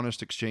 there's an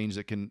honest exchange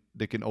that can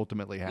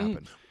ultimately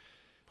happen.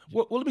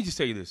 Well, let me just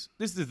tell you this.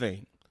 This is the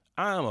thing.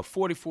 I am a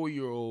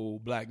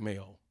 44-year-old black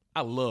male.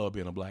 I love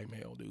being a black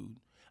male, dude.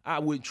 I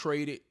wouldn't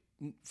trade it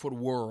for the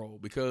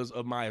world because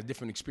of my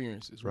different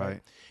experiences, right?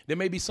 There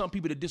may be some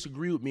people that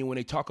disagree with me when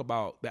they talk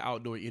about the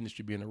outdoor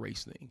industry being a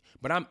race thing,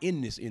 but I'm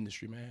in this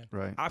industry, man.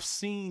 Right.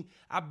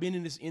 I've been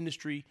in this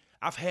industry.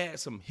 I've had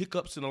some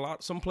hiccups in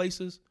some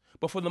places,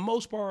 but for the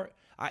most part,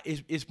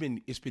 it's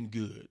been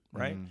good,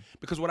 right?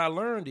 Because what I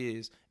learned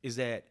is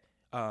that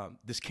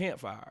this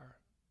campfire,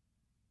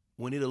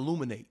 when it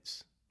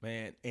illuminates,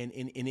 man, and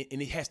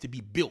it has to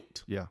be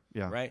built. Yeah.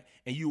 Right?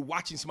 And you're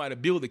watching somebody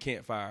build a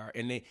campfire,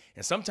 and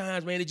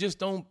sometimes, man, it just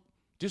don't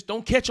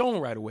catch on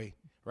right away,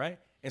 right?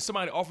 And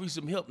somebody offers you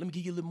some help. Let me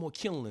give you a little more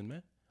kindling,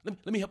 man.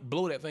 Let me help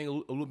blow that thing a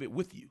little bit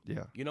with you.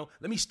 Yeah. You know,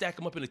 let me stack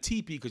them up in a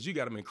teepee because you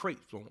got them in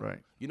crates. Right.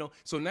 You know,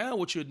 so now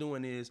what you're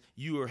doing is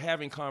you are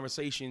having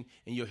conversation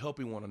and you're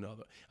helping one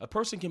another. A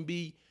person can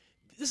be,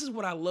 this is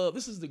what I love.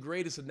 This is the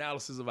greatest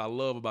analysis of I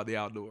love about the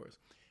outdoors.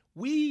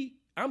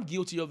 I'm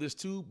guilty of this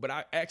too, but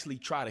I actually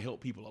try to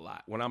help people a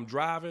lot. When I'm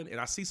driving and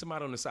I see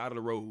somebody on the side of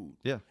the road,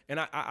 and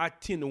I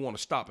tend to want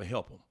to stop and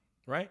help them,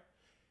 right?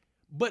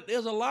 But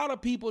there's a lot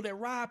of people that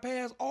ride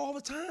past all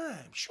the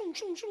time. Shoom,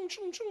 shoom, shoom,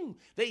 shoom, shoom.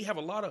 They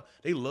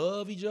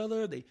love each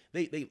other. They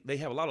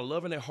have a lot of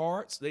love in their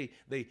hearts.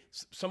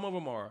 Some of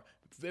them are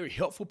very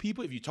helpful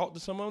people. If you talk to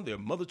some of them, they're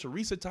Mother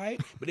Teresa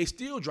type, but they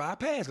still drive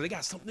past because they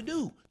got something to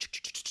do.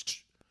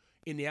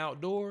 In the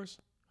outdoors,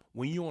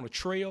 when you're on a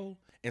trail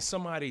and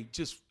somebody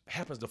just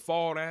happens to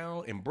fall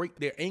down and break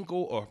their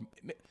ankle, or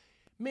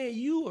man,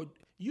 you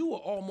will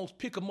almost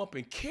pick them up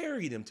and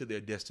carry them to their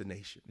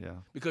destination. Yeah.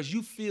 Because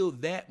you feel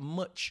that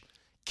much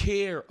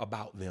care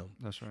about them.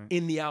 That's right.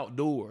 In the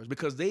outdoors,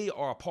 because they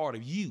are a part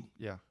of you.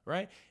 Yeah.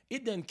 Right?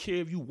 It doesn't care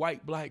if you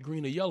white, black,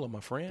 green, or yellow, my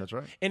friend. That's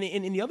right. And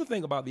the other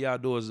thing about the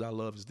outdoors I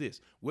love is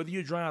this. Whether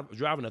you're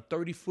driving a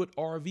 30-foot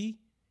RV,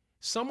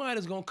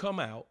 somebody's going to come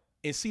out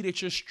and see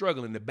that you're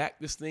struggling to back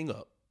this thing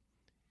up.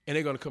 And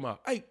they're going to come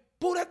out, hey,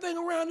 pull that thing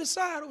around this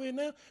side over here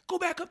now. Go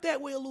back up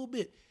that way a little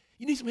bit.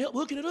 You need some help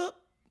hooking it up?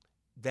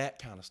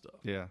 That kind of stuff.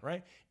 Yeah.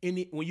 Right?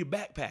 When you're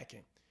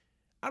backpacking,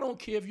 I don't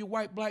care if you're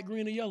white, black,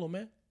 green, or yellow,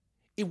 man.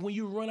 When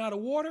you run out of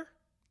water,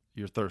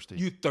 you're thirsty.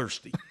 You're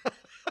thirsty.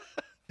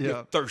 Yeah.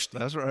 You're thirsty.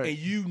 That's right. And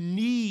you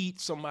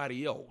need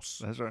somebody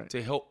else That's right.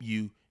 to help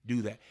you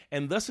do that.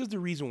 And this is the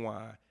reason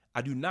why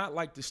I do not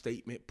like the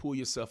statement, pull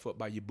yourself up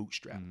by your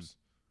bootstraps.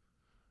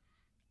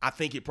 I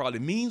think it probably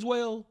means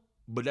well,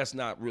 but that's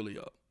not really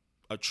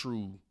a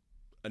true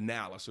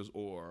analysis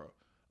or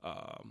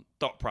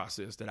thought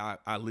process that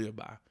I live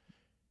by.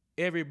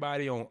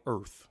 Everybody on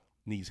earth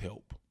needs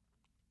help.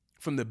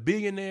 From the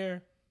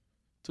billionaire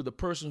to the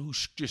person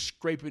who's just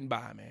scraping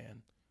by,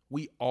 man.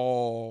 We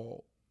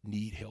all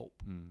need help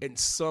in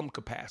some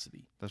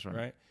capacity. That's right.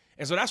 Right?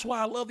 And so that's why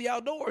I love the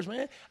outdoors,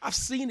 man. I've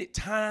seen it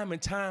time and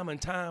time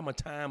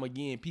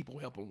again, people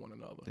helping one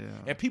another. Yeah.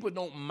 And people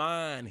don't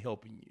mind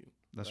helping you.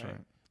 That's right.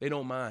 They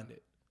don't mind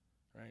it.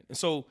 Right? And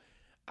so,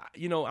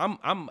 you know, I'm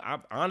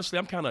honestly,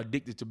 I'm kind of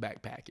addicted to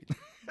backpacking.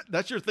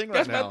 That's your thing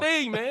right now. That's my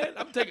thing, man.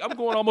 I'm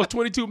going almost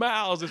 22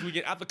 miles this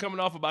weekend after coming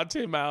off about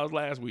 10 miles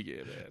last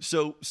weekend, man.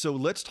 So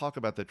let's talk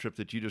about that trip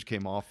that you just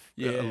came off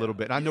a little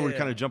bit. I know we're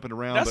kind of jumping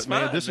around, That's but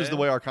man, fine, this is the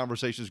way our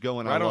conversation's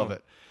going. Right I love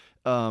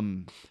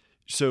on. it.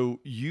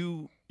 So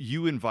you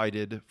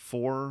invited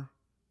 4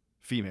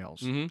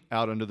 females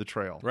out onto the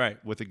trail, right,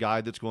 with a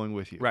guide that's going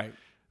with you, right.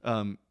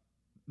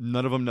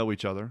 None of them know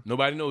each other.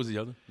 Nobody knows each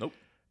other. Nope.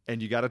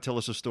 And you got to tell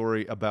us a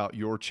story about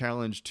your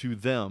challenge to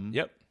them.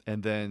 Yep.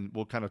 And then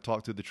we'll kind of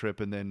talk through the trip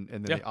and then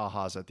the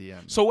ahas at the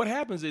end. So what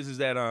happens is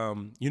that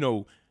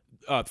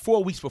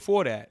 4 weeks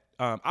before that,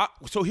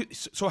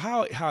 so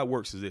how it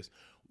works is this: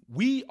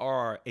 we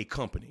are a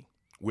company.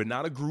 We're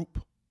not a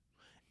group,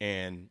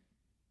 and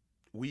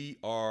we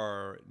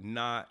are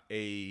not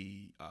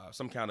a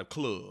some kind of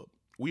club.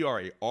 We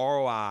are a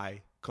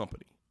ROI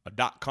company, a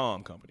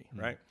 .com company,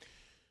 right?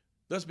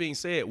 Thus being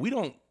said, we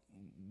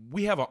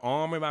have an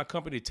arm in our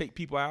company to take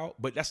people out,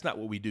 but that's not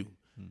what we do.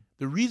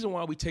 The reason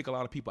why we take a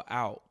lot of people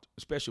out,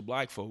 especially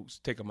black folks,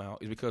 take them out,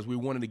 is because we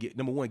wanted to get,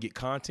 number one, get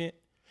content.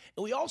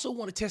 And we also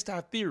want to test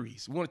our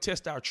theories. We want to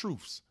test our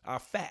truths, our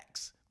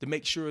facts, to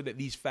make sure that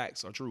these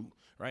facts are true,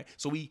 right?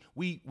 So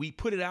we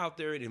put it out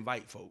there and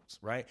invite folks,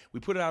 right? We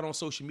put it out on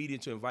social media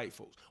to invite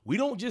folks. We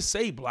don't just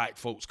say black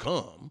folks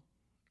come.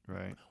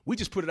 Right. We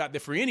just put it out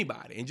there for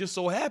anybody. And just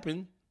so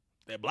happened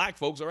that black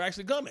folks are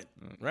actually coming,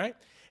 right?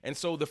 And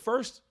so the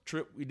first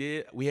trip we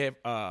did, we had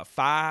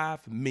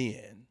 5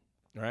 men,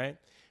 right?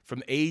 From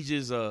the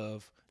ages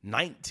of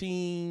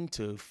 19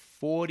 to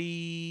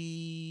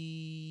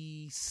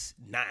 49,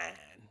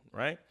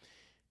 right?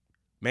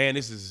 Man,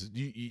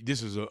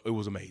 it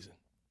was amazing.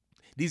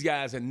 These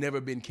guys had never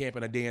been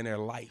camping a day in their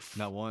life.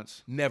 Not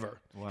once. Never.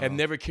 Wow. Have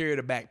never carried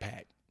a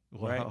backpack.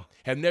 Wow. Right?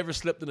 Have never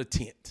slept in a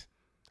tent.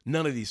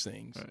 None of these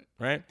things.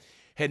 Right?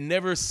 Had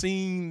never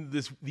seen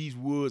these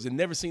woods and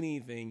never seen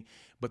anything,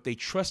 but they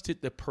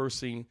trusted the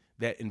person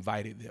that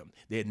invited them.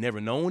 They had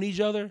never known each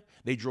other.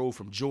 They drove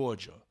from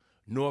Georgia,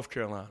 North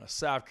Carolina,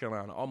 South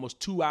Carolina, almost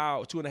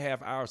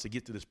 2.5 hours to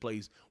get to this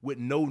place with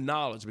no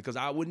knowledge, because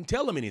I wouldn't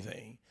tell them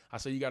anything. I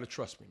said, you got to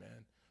trust me,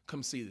 man.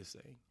 Come see this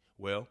thing.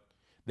 Well,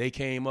 they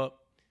came up.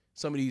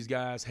 Some of these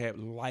guys had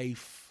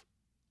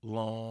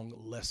lifelong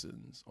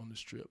lessons on this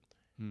trip.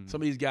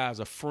 Some of these guys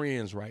are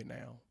friends right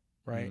now,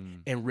 right?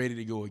 And ready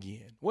to go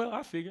again. Well,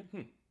 I figured,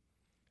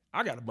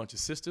 I got a bunch of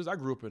sisters. I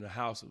grew up in a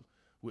house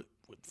with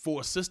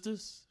 4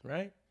 sisters,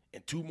 right?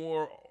 And 2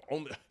 more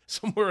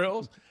somewhere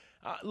else.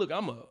 look,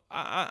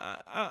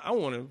 I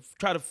want to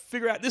try to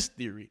figure out this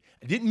theory.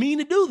 I didn't mean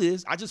to do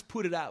this. I just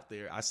put it out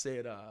there. I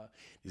said,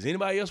 does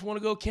anybody else want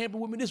to go camping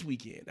with me this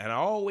weekend? And I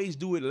always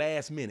do it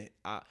last minute.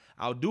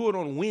 I'll do it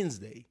on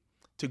Wednesday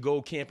to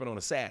go camping on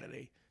a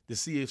Saturday to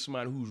see if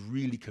somebody who's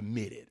really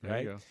committed,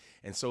 right?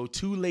 And so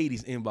 2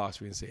 ladies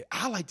inboxed me and said,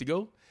 I'd like to go.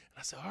 And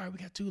I said, all right, we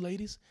got 2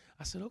 ladies.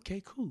 I said,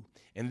 okay, cool.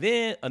 And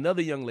then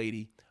another young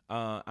lady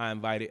I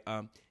invited,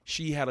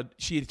 she had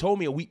told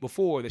me a week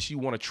before that she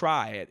want to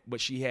try it,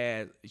 but she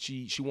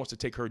wants to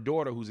take her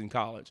daughter who's in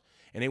college,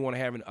 and they want to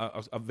have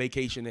a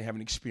vacation and have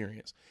an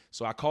experience.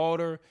 So I called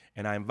her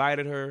and I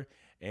invited her,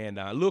 and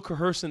a little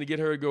coercing to get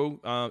her to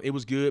go. It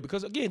was good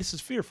because, again, this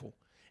is fearful.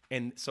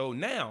 And so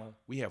now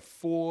we have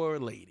 4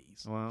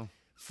 ladies. Wow.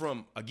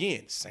 From,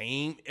 again,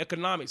 same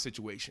economic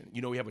situation.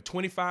 You know, we have a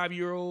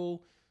 25-year-old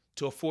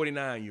to a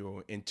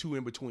 49-year-old and 2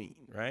 in between,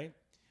 right?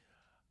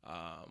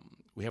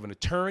 We have an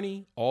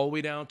attorney all the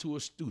way down to a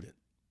student.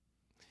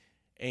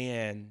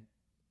 And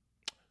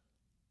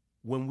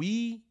when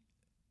we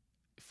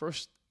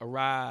first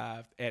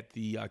arrived at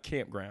the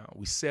campground,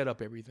 we set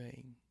up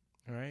everything,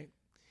 all right?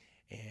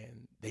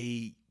 And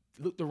they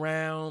looked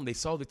around. They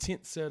saw the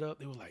tent set up.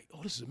 They were like,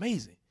 oh, this is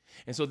amazing.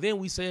 And so then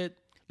we said,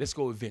 let's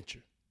go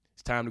adventure.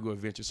 It's time to go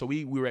adventure. So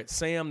we were at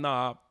Sam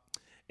Knob,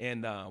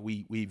 and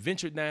we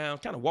ventured down,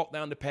 kind of walked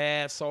down the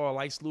path, saw a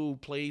nice little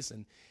place,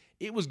 and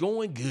it was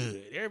going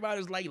good. Everybody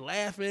was like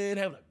laughing,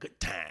 having a good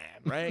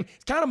time, right?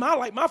 It's kind of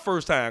my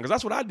first time, because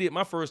that's what I did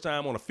my first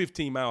time on a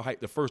 15-mile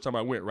hike the first time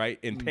I went, right,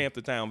 in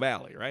Panthertown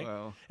Valley, right?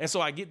 Wow. And so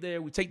I get there,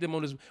 we take them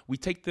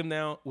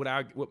down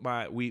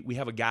we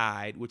have a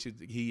guide, which is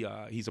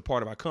he's a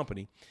part of our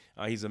company.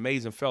 He's an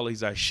amazing fellow.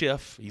 He's our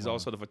chef. He's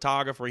also the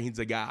photographer. He's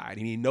a guide,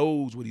 and he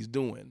knows what he's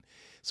doing.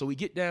 So we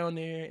get down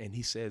there, and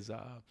he says,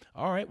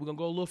 all right, we're going to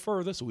go a little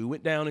further. So we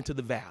went down into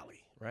the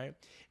valley, right?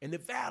 And the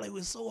valley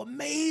was so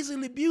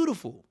amazingly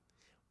beautiful.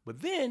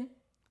 But then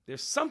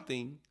there's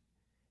something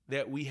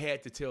that we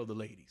had to tell the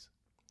ladies.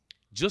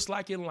 Just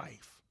like in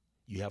life,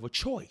 you have a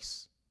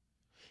choice.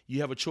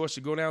 You have a choice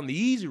to go down the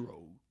easy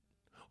road,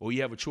 or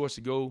you have a choice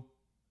to go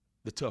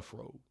the tough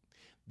road.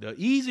 The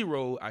easy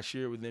road, I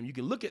share with them, you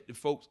can look at the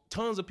folks,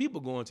 tons of people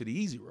going to the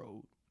easy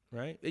road,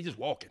 right? They just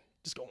walking,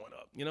 just going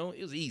up,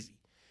 it was easy.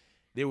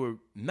 There were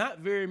not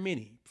very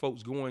many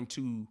folks going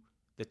to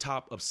the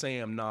top of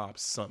Sam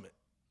Knobb's summit,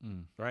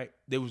 right?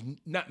 There was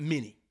not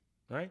many,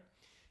 right?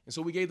 And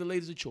so we gave the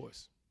ladies a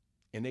choice.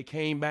 And they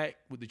came back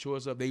with the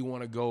choice of they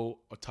want to go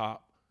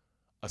atop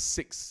a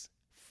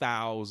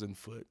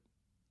 6,000-foot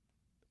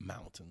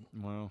mountain.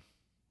 Wow.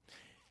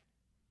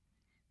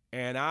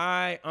 And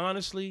I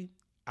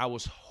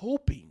was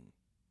hoping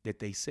that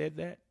they said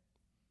that.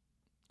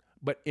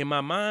 But in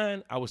my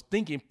mind, I was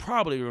thinking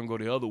probably they were going to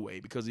go the other way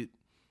because it's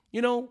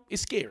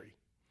scary.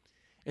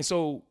 And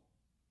so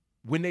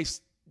when they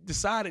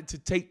decided to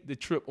take the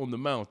trip on the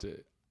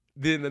mountain,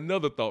 then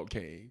another thought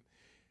came,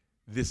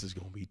 this is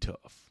going to be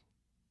tough.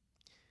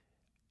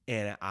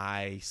 And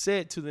I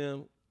said to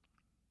them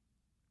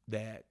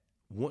that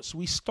once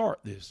we start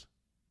this,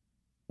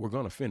 we're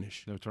going to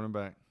finish. No turning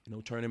back.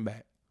 No turning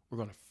back. We're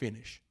going to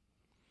finish.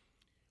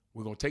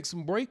 We're going to take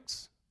some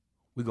breaks.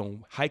 We're going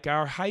to hike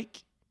our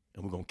hike,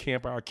 and we're going to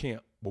camp our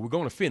camp. But we're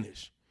going to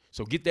finish.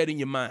 So get that in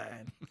your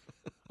mind.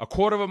 A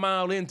quarter of a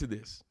mile into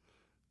this,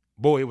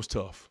 boy, it was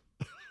tough.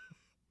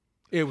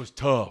 It was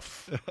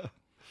tough.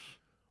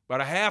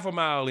 About a half a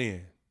mile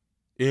in,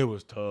 it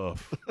was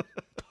tough.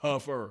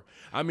 Tougher.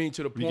 I mean,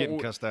 to the point. You getting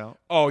cussed out?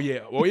 Oh,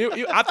 yeah. Well,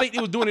 I think they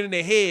was doing it in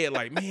their head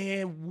like,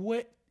 man,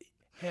 what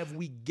have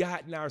we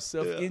gotten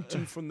ourselves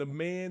into from the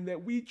man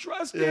that we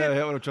trusted? Yeah, I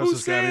don't trust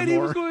this guy anymore. Who said he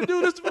was going to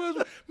do this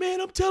to us?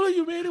 Man, I'm telling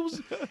you, man, it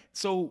was.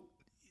 So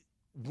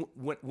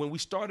when we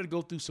started to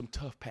go through some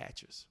tough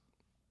patches,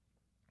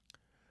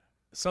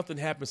 something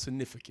happened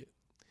significant.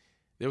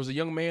 There was a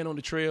young man on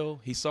the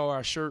trail. He saw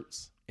our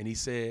shirts, and he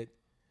said,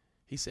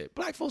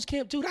 Black Folks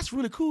Camp 2, that's a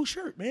really cool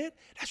shirt, man.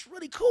 That's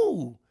really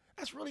cool.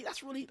 That's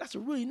a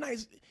really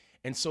nice.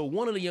 And so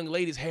one of the young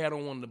ladies had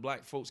on one of the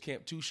Black Folks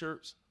Camp 2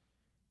 shirts.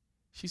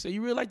 She said,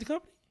 you really like the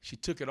company? She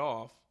took it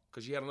off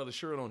because she had another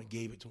shirt on and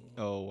gave it to him.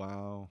 Oh,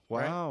 wow.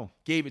 Wow. Right?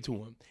 Gave it to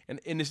him. And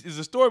there's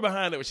a story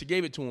behind that where she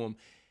gave it to him.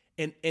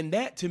 And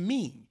that, to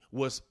me,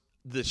 was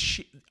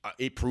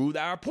it proved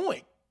our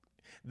point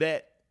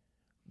that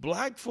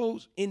Black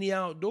folks in the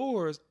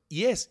outdoors,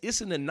 yes,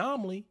 it's an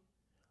anomaly,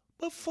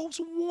 but folks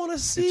want to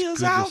see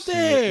us out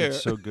there.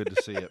 It's so good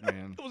to see it,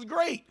 man. It was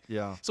great.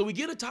 Yeah. So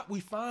we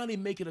finally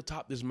make it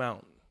atop this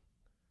mountain.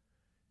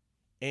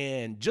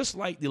 And just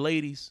like the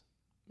ladies,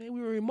 man,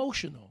 we were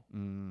emotional.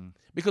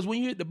 Because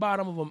when you're at the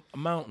bottom of a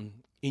mountain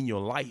in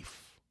your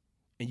life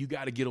and you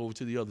got to get over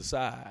to the other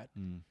side,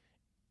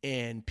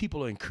 and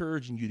people are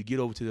encouraging you to get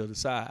over to the other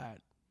side,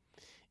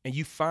 and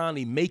you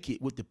finally make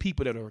it with the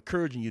people that are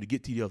encouraging you to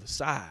get to the other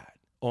side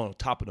on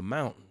top of the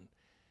mountain,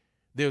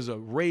 there's a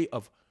ray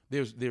of,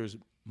 there's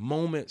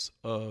moments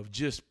of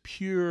just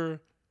pure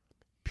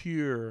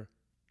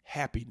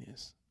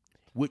happiness,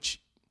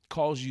 which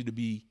cause you to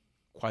be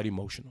quite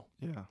emotional.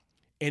 Yeah.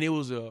 And it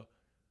was a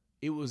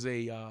it was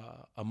a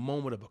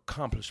moment of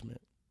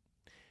accomplishment.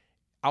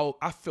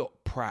 I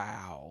felt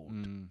proud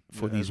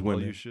for these women.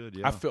 Well, you should,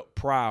 yeah. I felt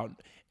proud,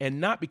 and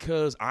not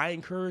because I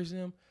encouraged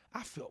them.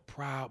 I felt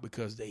proud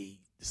because they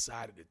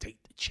decided to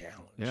take the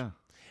challenge. Yeah.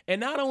 And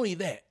not only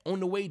that,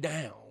 on the way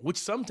down, which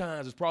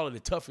sometimes is probably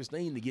the toughest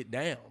thing to get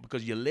down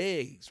because your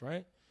legs,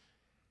 right?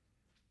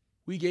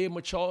 We gave them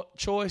a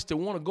choice to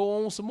want to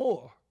go on some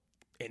more.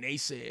 And they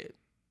said,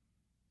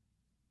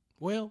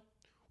 well,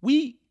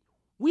 we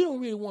don't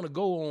really want to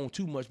go on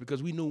too much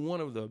because we knew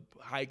one of the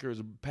hikers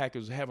or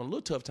packers was having a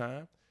little tough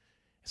time.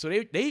 So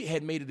they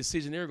had made a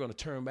decision they were going to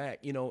turn back,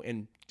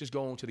 and just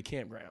go on to the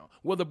campground.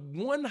 Well, the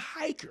one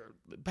hiker,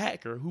 the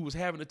packer, who was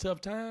having a tough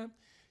time,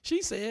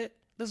 she said,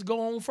 let's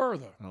go on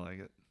further. I like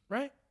it.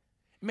 Right?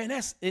 Man,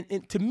 that's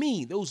and to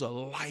me, those are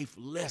life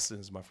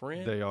lessons, my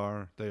friend. They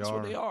are. That's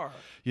what they are.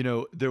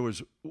 There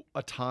was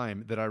a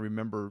time that I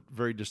remember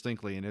very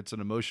distinctly, and it's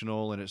an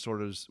emotional, and it's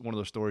sort of one of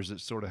those stories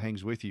that sort of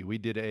hangs with you. We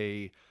did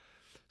a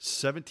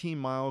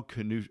 17-mile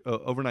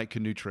overnight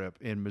canoe trip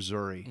in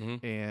Missouri.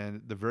 Mm-hmm.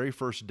 And the very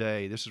first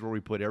day, this is where we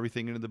put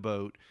everything into the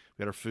boat.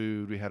 We had our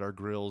food, we had our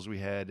grills, we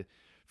had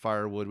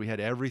firewood, we had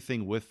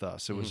everything with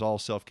us. It was all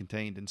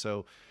self-contained. And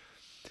so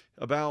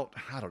about,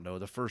 I don't know,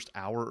 the first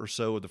hour or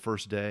so of the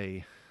first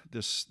day,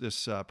 this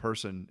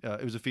person,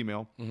 it was a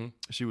female. Mm-hmm.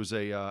 She was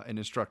an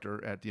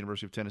instructor at the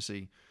University of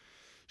Tennessee.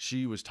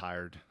 She was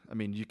tired. I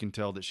mean, you can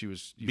tell that you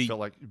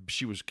felt like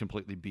she was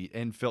completely beat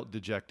and felt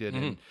dejected.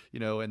 And,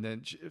 and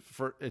then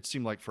it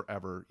seemed like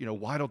forever,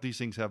 why don't these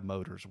things have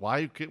motors?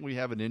 Why couldn't we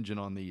have an engine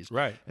on these?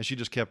 Right. And she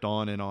just kept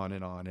on and on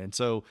and on. And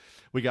so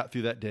we got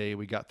through that day,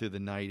 we got through the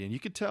night, and you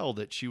could tell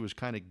that she was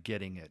kind of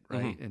getting it.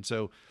 Right. And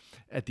so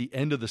at the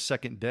end of the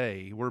second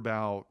day, we're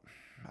about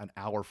an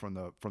hour from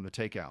the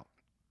takeout.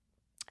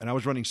 And I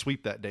was running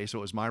sweep that day, so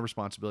it was my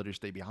responsibility to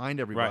stay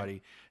behind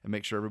everybody and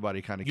make sure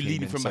everybody kind of came in. You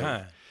leading from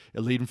behind.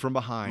 Leading from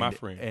behind. My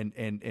friend.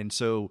 And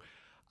so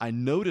I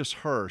noticed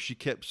her. She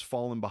kept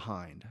falling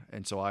behind.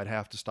 And so I'd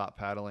have to stop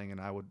paddling,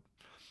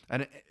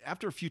 and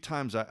after a few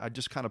times, I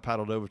just kind of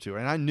paddled over to her.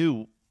 And I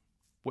knew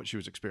what she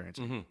was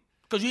experiencing.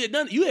 Because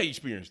you had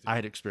experienced it. I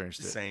had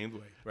experienced it. The same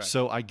way. Right.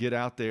 So I get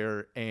out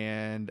there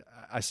and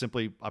I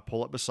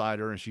pull up beside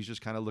her, and she's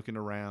just kind of looking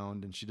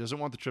around, and she doesn't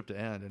want the trip to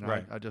end. And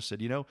I just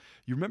said, you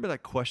remember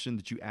that question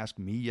that you asked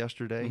me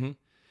yesterday? Mm-hmm.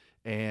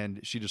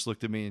 And she just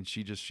looked at me and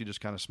she just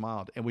kind of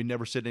smiled, and we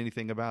never said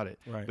anything about it.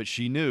 Right. But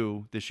she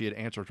knew that she had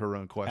answered her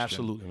own question.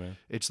 Absolutely, man.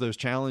 It's those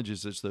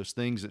challenges, it's those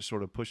things that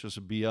sort of push us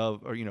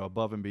above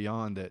and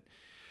beyond that.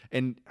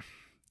 And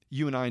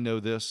you and I know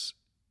this.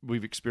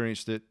 We've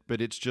experienced it,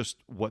 but it's just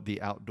what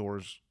the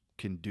outdoors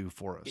can do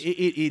for us.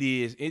 It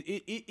is.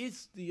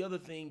 It's the other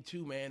thing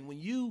too, man. When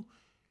you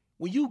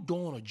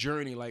go on a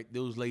journey like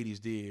those ladies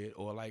did,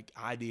 or like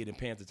I did in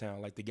Panthertown,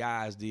 like the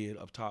guys did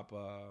up top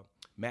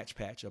Match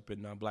Patch up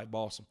in Black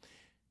Balsam,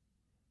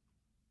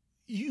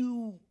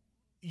 you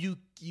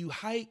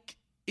hike.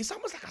 It's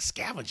almost like a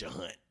scavenger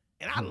hunt,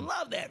 and I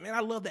love that, man. I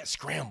love that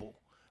scramble.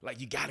 Like,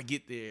 you got to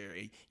get there.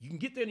 You can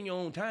get there in your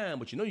own time,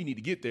 but you need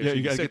to get there. Yeah, so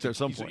you got to get there at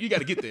some point. You got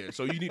to get there.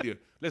 So you need to,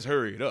 let's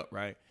hurry it up,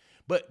 right?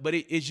 But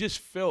it just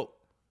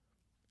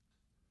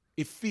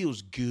it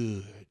feels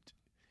good.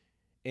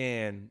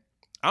 And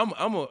I'm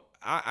a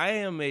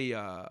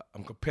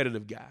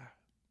competitive guy.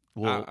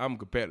 Well, I'm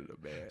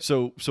competitive, man.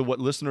 So what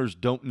listeners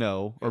don't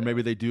know, or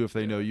maybe they do if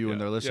they know you and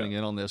they're listening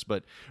in on this,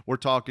 but we're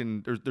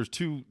talking. There's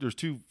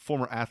two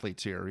former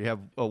athletes here. You have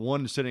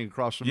one sitting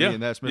across from me,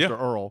 and that's Mr.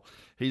 Earl.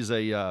 He's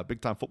a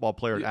big time football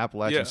player at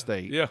Appalachian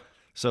State. Yeah.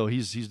 So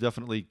he's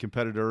definitely a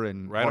competitor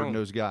and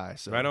hard-nosed guy.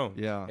 So, right on.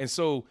 Yeah. And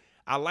so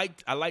I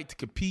like to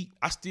compete.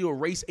 I still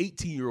race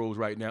 18-year-olds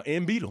right now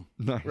and beat them.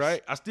 Nice.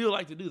 Right. I still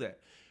like to do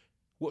that.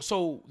 Well,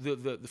 so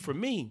the for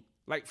me,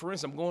 like for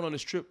instance, I'm going on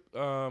this trip.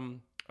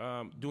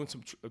 Doing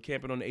some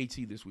camping on the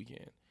AT this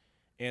weekend.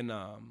 And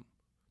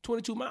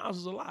 22 miles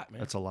is a lot, man.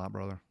 That's a lot,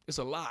 brother. It's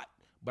a lot.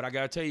 But I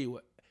got to tell you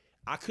what,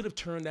 I could have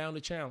turned down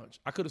the challenge.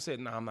 I could have said,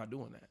 I'm not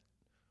doing that.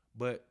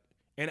 But,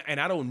 and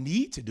I don't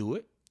need to do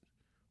it,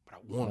 but I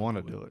want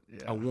to do it.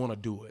 Yeah. I want to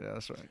do it. Yeah,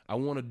 that's right. I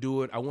want to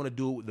do it. I want to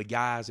do it with the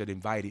guys that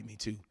invited me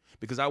to,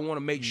 because I want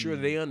to make sure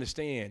that they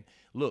understand,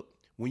 look,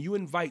 when you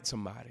invite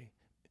somebody,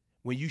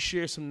 when you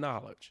share some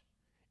knowledge,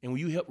 and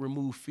when you help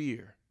remove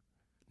fear,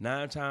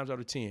 9 times out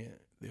of 10,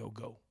 they'll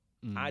go.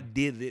 I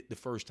did it the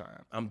first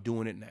time. I'm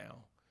doing it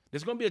now.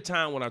 There's going to be a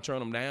time when I turn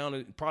them down.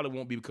 It probably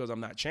won't be because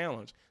I'm not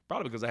challenged.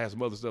 Probably because I have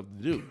some other stuff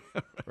to do,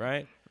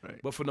 right? Right.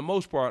 But for the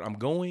most part, I'm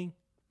going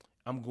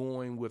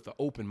with an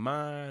open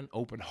mind,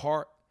 open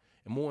heart,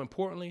 and more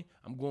importantly,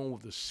 I'm going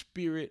with the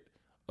spirit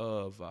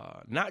of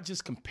not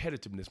just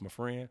competitiveness, my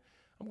friend.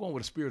 I'm going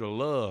with a spirit of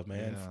love,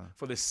 man,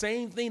 for the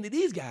same thing that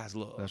these guys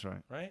love. That's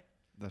right. Right?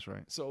 That's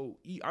right. So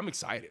I'm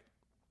excited.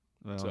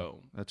 Well,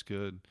 that's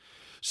good.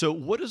 So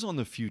what is on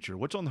the future?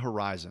 What's on the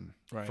horizon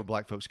for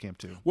Black Folks Camp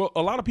 2? Well,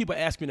 a lot of people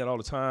ask me that all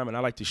the time, and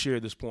I like to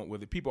share this point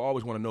with it. People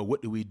always want to know,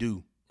 what do we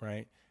do,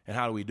 right? And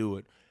how do we do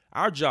it?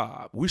 Our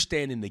job, we're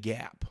standing the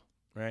gap,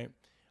 right?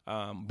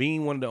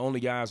 Being one of the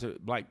only guys,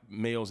 black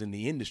males in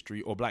the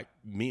industry, or black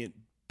men,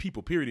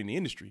 people, period, in the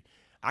industry,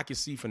 I can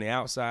see from the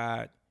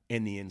outside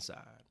and the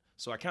inside.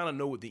 So I kind of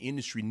know what the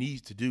industry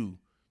needs to do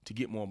to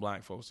get more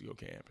black folks to go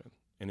camping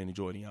and then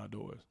enjoy the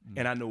outdoors.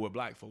 And I know what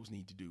black folks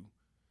need to do.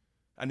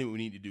 I know what we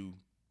need to do.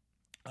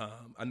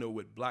 I know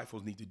what black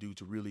folks need to do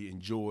to really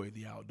enjoy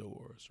the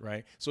outdoors,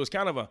 right? So it's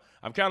kind of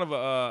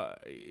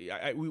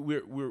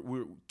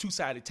we're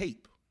two-sided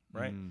tape,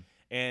 right?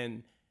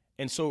 And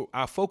so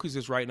our focus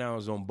is right now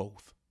is on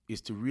both,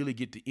 is to really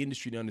get the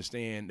industry to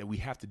understand that we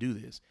have to do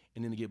this,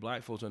 and then to get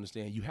black folks to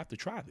understand you have to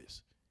try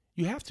this.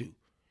 You have to.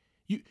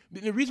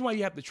 The reason why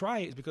you have to try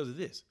it is because of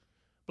this.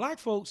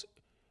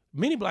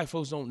 Many black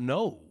folks don't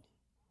know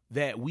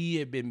that we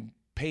have been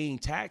paying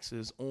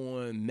taxes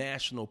on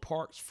national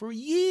parks for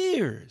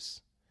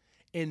years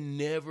and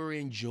never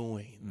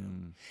enjoying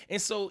them.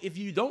 And so if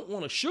you don't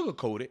want to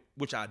sugarcoat it,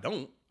 which I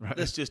don't,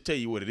 let's just tell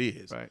you what it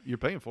is. Right. You're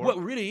paying for it. What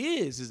really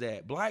is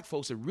that black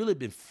folks have really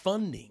been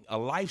funding a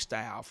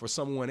lifestyle for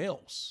someone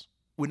else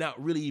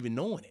without really even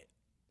knowing it,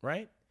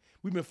 right?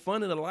 We've been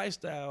funding a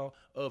lifestyle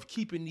of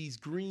keeping these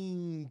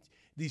trees,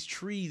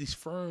 these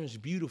ferns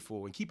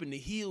beautiful, and keeping the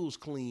hills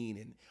clean,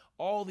 and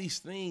all these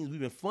things. We've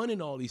been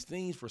funding all these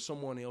things for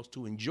someone else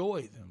to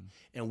enjoy them,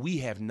 and we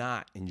have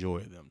not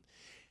enjoyed them.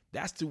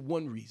 That's the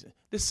one reason.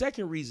 The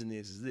second reason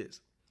is this.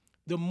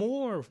 The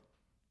more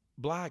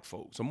black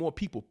folks, or more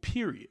people,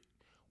 period,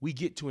 we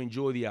get to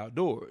enjoy the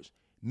outdoors,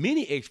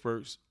 many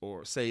experts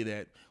say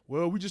that,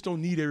 well, we just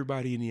don't need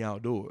everybody in the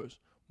outdoors.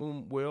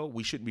 Well,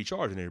 we shouldn't be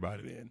charging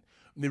everybody then.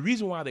 And the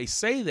reason why they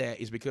say that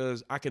is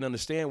because I can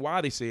understand why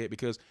they say it,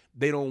 because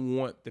they don't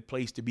want the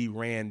place to be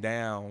ran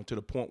down to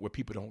the point where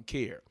people don't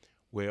care.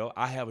 Well,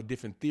 I have a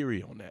different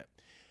theory on that.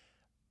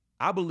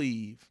 I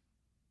believe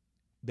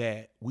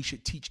that we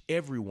should teach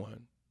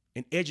everyone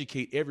and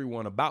educate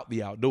everyone about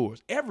the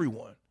outdoors,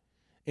 everyone.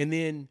 And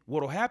then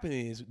what will happen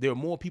is there are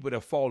more people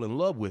that fall in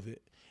love with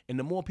it. And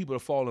the more people that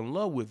fall in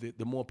love with it,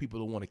 the more people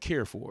that want to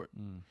care for it.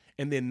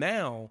 And then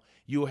now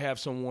you'll have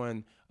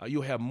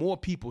more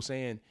people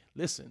saying,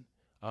 listen,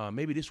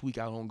 maybe this week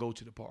I don't go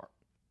to the park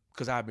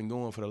because I've been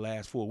going for the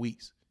last 4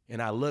 weeks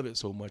and I love it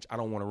so much I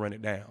don't want to run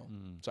it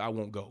down. So I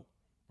won't go,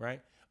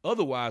 right?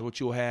 Otherwise, what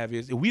you'll have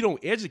is if we don't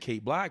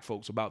educate black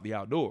folks about the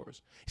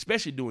outdoors,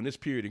 especially during this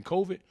period in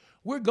COVID,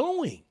 we're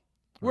going.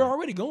 We're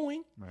already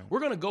going. Right. We're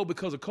going to go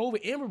because of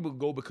COVID, and we're going to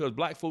go because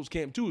Black Folks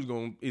Camp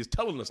 2 is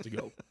telling us to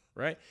go,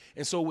 right?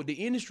 And so with the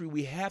industry,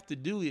 we have to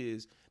do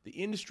is the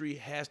industry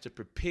has to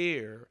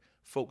prepare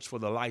folks for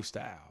the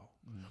lifestyle.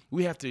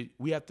 We have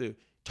to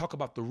talk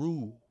about the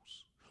rules.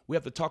 We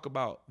have to talk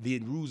about the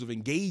rules of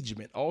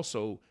engagement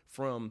also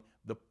from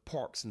the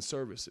parks and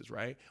services,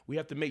 right? We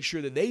have to make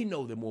sure that they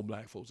know that more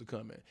black folks are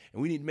coming.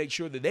 And we need to make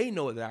sure that they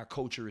know that our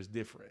culture is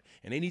different.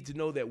 And they need to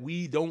know that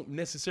we don't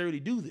necessarily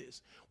do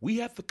this. We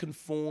have to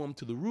conform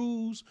to the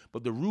rules,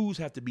 but the rules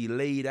have to be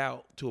laid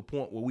out to a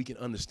point where we can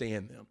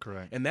understand them.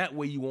 Correct. And that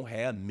way you won't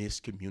have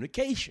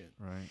miscommunication.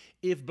 Right.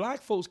 If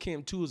Black Folks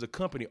Camp 2 as a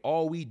company,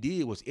 all we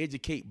did was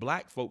educate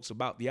black folks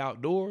about the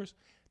outdoors,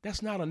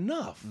 that's not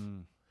enough.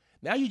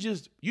 Now you're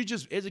just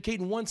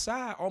educating one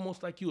side,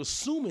 almost like you're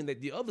assuming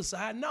that the other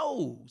side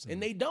knows, and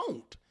they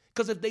don't.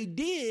 Because if they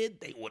did,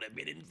 they would have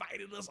been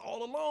inviting us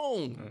all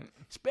along,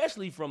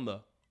 especially from the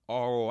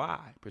ROI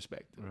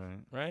perspective,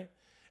 right?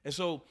 And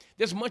so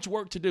there's much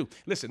work to do.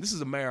 Listen, this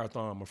is a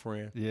marathon, my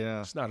friend.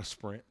 Yeah. It's not a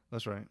sprint.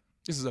 That's right.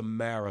 This is a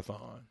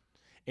marathon.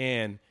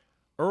 And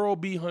Earl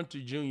B. Hunter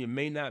Jr.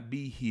 may not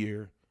be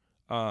here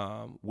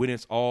when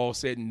it's all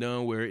said and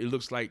done, where it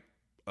looks like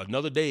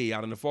another day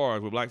out in the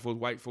forest with black folks,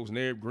 white folks,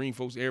 and green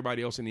folks,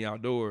 everybody else in the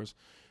outdoors.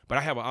 But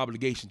I have an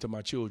obligation to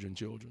my children,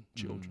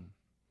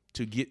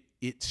 to get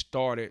it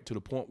started to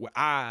the point where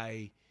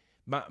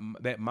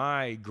that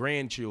my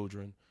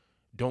grandchildren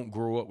don't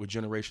grow up with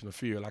generational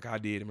fear like I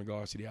did in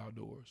regards to the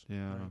outdoors.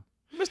 Yeah. Right?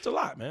 We missed a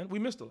lot, man. We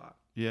missed a lot.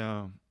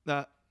 Yeah.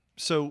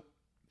 So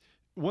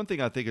one thing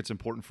I think it's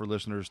important for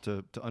listeners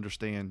to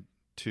understand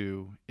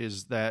too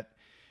is that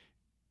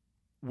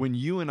when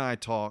you and I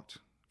talked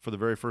for the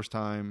very first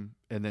time,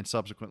 and then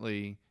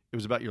subsequently, it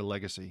was about your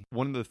legacy.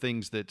 One of the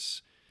things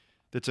that's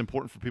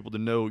important for people to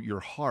know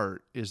your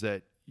heart is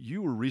that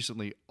you were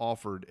recently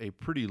offered a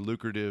pretty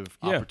lucrative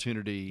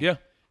opportunity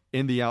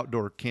in the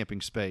outdoor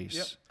camping space.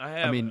 Yep, I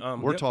have. I mean,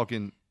 we're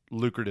talking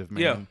lucrative,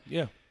 man.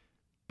 Yeah.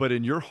 But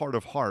in your heart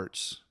of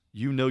hearts,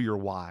 you know your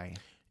why,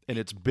 and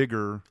it's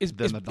bigger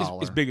than the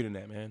dollar. It's bigger than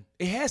that, man.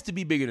 It has to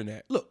be bigger than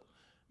that. Look,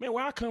 man,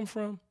 where I come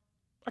from,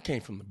 I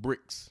came from the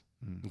bricks.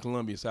 In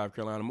Columbia, South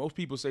Carolina. Most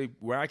people say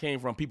where I came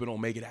from, people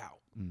don't make it out,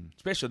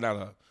 especially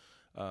not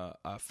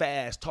a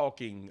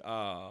fast-talking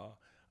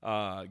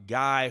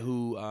guy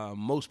who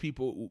most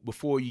people,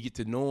 before you get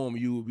to know him,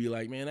 you will be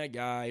like, man, that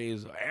guy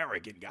is an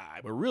arrogant guy.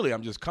 But really,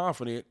 I'm just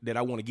confident that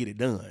I want to get it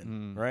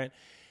done, right?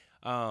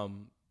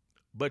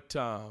 But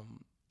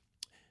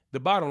the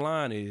bottom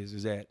line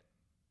is that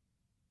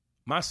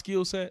my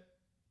skill set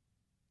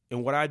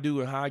and what I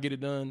do and how I get it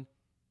done,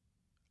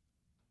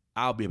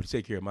 I'll be able to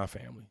take care of my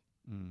family.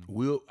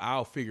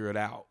 I'll figure it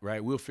out,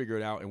 right? We'll figure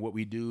it out in what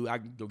we do. I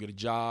can go get a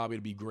job.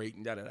 It'll be great.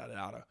 And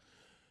da-da-da-da-da.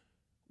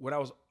 What I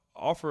was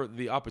offered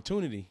the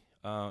opportunity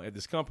at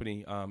this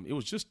company. It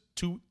was just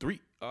 3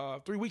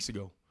 weeks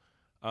ago.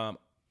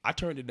 I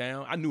turned it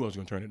down. I knew I was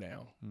going to turn it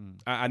down.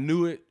 I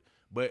knew it,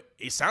 but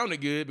it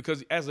sounded good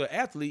because as an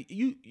athlete,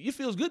 it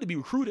feels good to be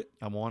recruited.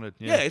 I'm wanted.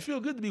 Yeah, it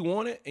feels good to be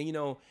wanted,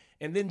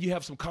 and then you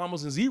have some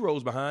commas and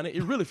zeros behind it.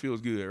 It really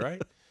feels good,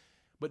 right?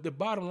 But the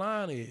bottom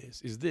line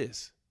is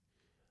this: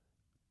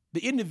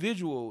 the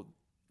individual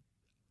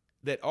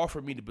that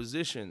offered me the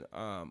position,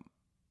 I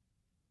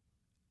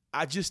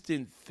just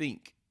didn't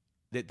think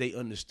that they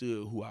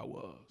understood who I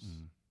was.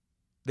 Mm-hmm.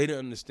 They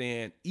didn't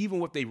understand even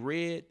what they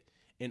read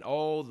and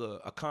all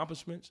the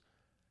accomplishments.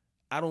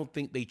 I don't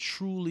think they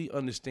truly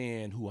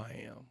understand who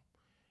I am.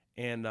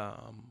 And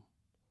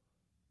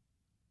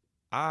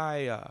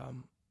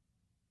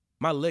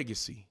my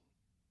legacy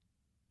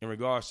in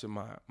regards to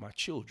my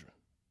children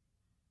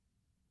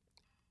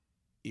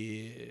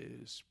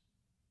is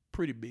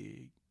pretty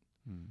big.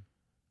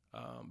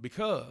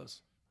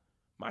 Because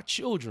my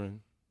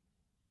children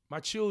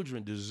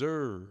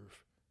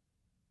deserve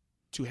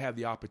to have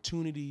the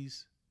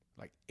opportunities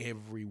like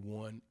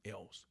everyone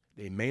else.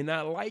 They may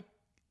not like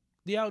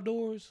the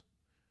outdoors.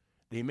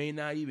 They may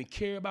not even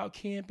care about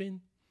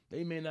camping.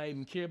 They may not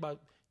even care about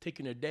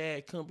taking their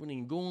dad company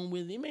and going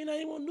with it. They may not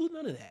even want to do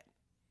none of that.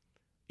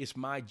 It's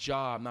my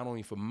job not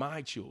only for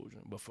my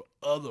children, but for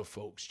other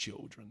folks'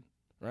 children,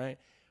 right?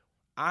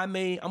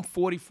 I'm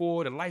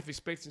 44. The life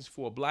expectancy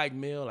for a black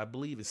male, I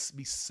believe, is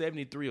be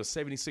 73 or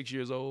 76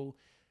 years old.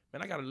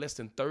 Man, I got less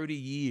than 30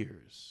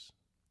 years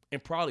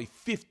and probably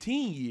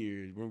 15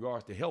 years in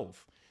regards to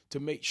health to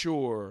make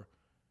sure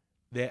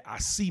that I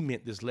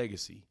cement this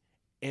legacy.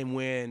 And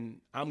when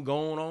I'm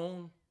going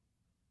on,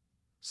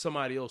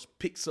 somebody else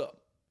picks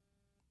up,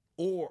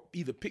 or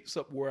either picks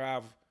up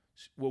where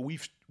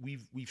we've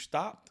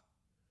stopped,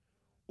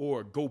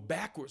 or go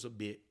backwards a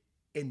bit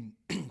and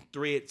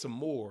thread some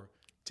more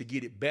to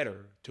get it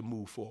better to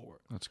move forward.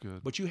 That's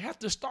good. But you have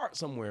to start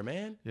somewhere,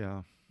 man.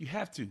 Yeah. You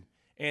have to.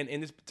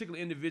 And this particular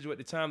individual at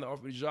the time that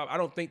offered me the job, I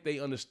don't think they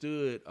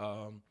understood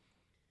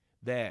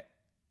that.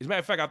 As a matter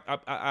of fact,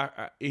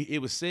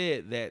 it was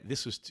said that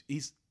this was.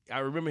 I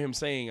remember him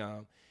saying,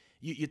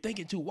 "You're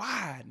thinking too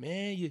wide,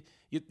 man.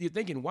 You're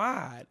thinking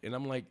wide." And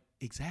I'm like,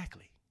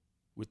 exactly,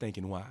 we're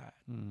thinking wide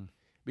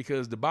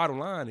because the bottom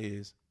line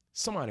is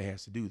somebody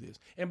has to do this.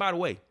 And by the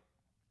way,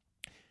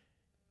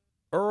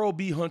 Earl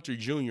B. Hunter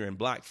Jr. and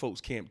Black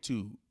Folks Camp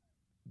 2,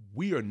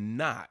 we are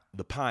not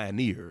the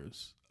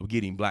pioneers of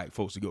getting black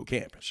folks to go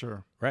camping.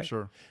 Sure. Right?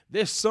 Sure.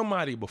 There's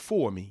somebody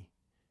before me.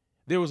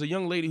 There was a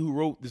young lady who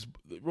wrote this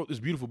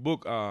beautiful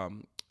book. I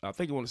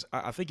think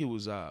it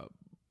was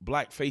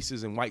Black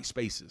Faces and White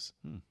Spaces.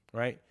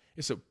 Right?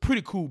 It's a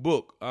pretty cool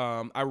book.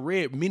 I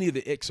read many of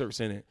the excerpts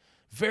in it.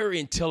 Very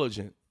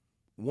intelligent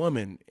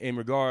woman in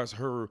regards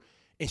her,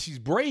 and she's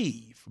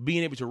brave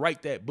being able to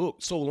write that book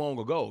so long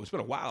ago. It's been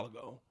a while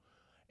ago.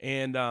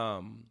 And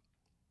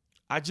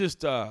I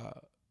just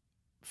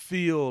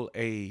feel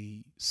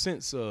a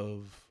sense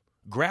of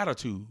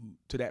gratitude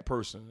to that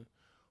person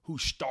who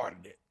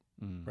started it,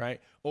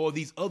 right? Or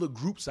these other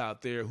groups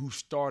out there who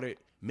started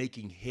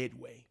making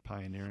headway.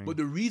 Pioneering. But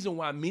the reason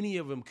why many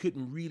of them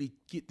couldn't really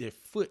get their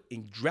foot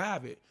and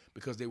drive it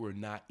because they were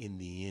not in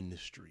the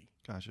industry.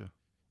 Gotcha.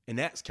 And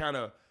that's kind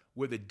of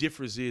where the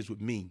difference is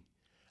with me.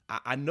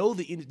 I know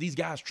these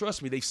guys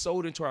trust me. They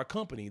sold into our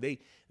company.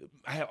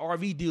 I have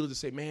RV dealers that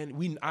say,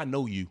 man, I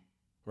know you,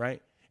 right?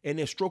 And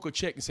then stroke a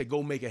check and say,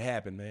 go make it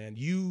happen, man.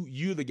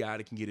 You're the guy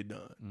that can get it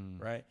done,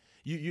 right?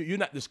 You're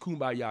not this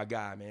kumbaya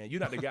guy, man. You're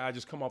not the guy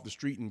just come off the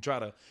street and try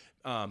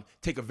to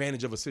take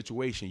advantage of a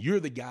situation. You're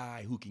the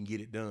guy who can get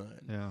it done.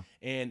 Yeah.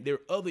 And there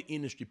are other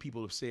industry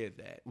people have said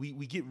that.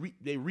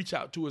 They reach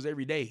out to us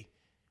every day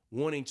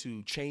wanting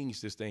to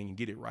change this thing and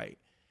get it right.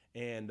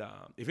 And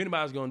if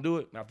anybody's going to do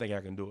it, I think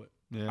I can do it.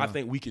 Yeah. I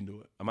think we can do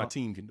it. My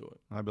team can do it.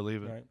 I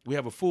believe it. Right? We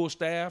have a full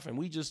staff, and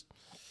we just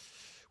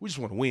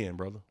want to win,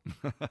 brother.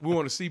 We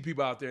want to see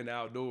people out there in the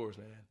outdoors,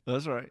 man.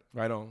 That's right.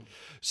 Right on.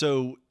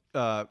 So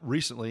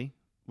recently,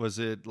 was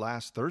it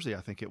last Thursday?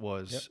 I think it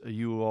was. Yep.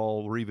 You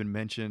all were even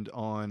mentioned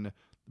on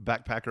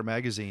Backpacker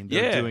Magazine.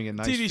 They're doing a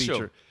nice TV feature.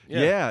 Show.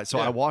 Yeah. So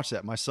I watched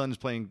that. My son is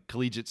playing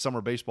collegiate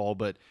summer baseball,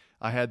 but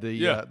I had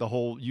the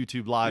whole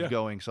YouTube live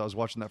going, so I was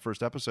watching that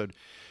first episode.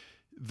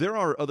 There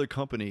are other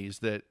companies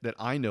that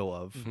I know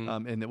of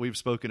and that we've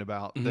spoken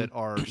about that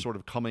are sort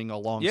of coming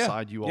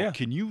alongside you all.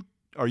 Yeah.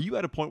 Are you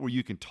at a point where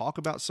you can talk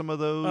about some of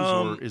those,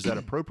 or is that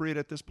appropriate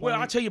at this point?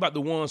 Well, I'll tell you about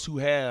the ones who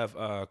have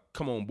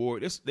come on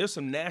board. There's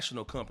some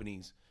national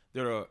companies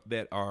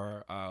that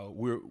are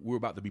we're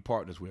about to be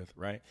partners with,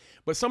 right?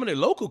 But some of the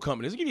local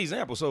companies, I'll give you an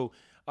example. So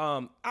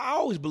I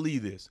always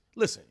believe this.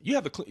 Listen, you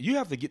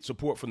have to get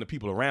support from the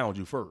people around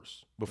you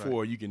first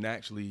before you can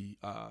actually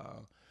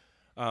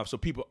so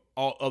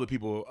other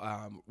people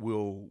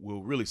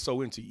will really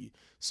sow into you.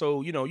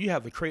 So you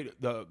have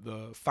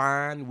the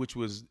Fine, which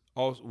was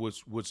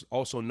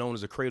also known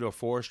as the Cradle of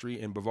Forestry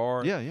in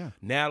Brevard. Yeah.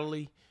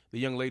 Natalie, the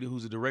young lady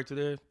who's the director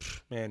there,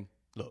 man,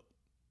 look,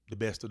 the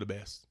best of the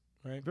best,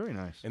 right? Very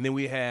nice. And then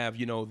we have,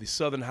 the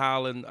Southern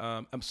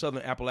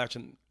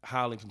Appalachian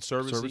Highland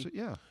Conservancy.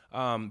 Yeah.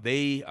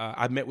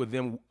 I met with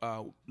them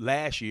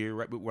last year,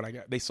 right?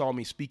 When they saw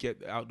me speak at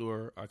the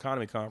Outdoor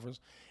Economy Conference,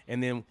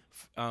 and then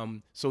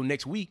so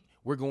next week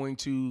we're going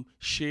to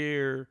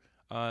share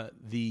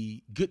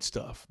the good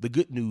stuff, the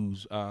good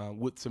news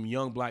with some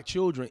young black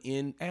children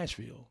in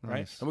Asheville, right?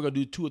 Nice. And we're going to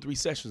do 2 or 3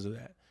 sessions of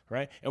that,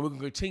 right? And we're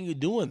going to continue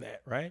doing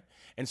that, right?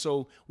 And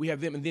so we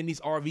have them, and then these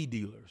RV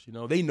dealers,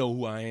 they know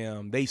who I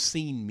am. They've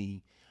seen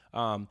me.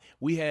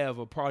 We have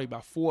probably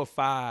about 4 or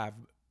 5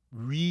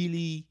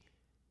 really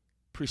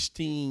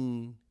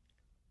pristine,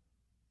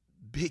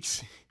 big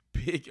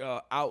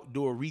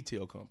outdoor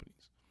retail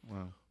companies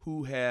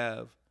who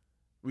have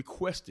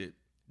requested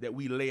that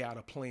we lay out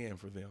a plan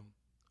for them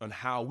on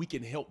how we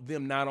can help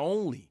them not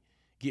only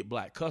get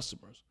black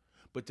customers,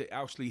 but to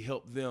actually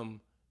help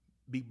them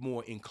be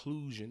more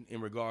inclusion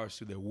in regards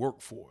to their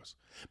workforce.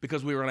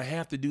 Because we're going to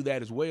have to do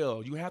that as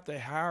well. You have to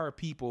hire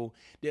people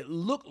that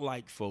look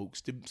like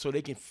folks so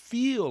they can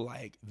feel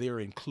like they're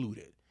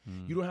included.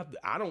 You don't have to,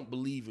 I don't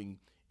believe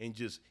in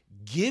just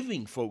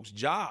giving folks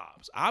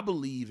jobs. I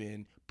believe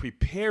in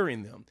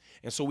preparing them.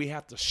 And so we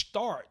have to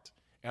start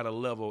at a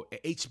level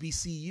at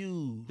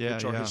HBCUs,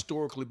 which are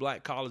historically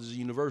black colleges and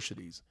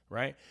universities,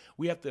 right?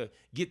 We have to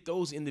get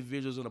those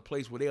individuals in a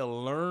place where they're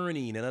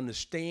learning and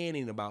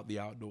understanding about the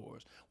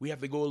outdoors. We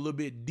have to go a little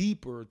bit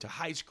deeper to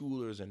high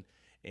schoolers and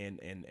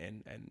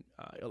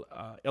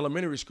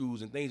elementary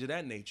schools and things of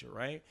that nature,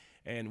 right?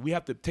 And we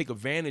have to take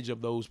advantage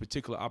of those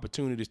particular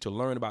opportunities to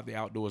learn about the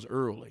outdoors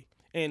early.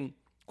 And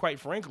quite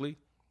frankly,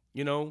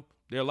 there are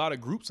a lot of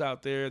groups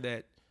out there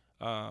that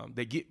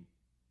get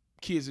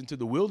kids into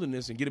the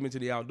wilderness and get them into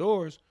the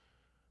outdoors,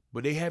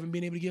 but they haven't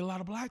been able to get a lot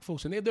of black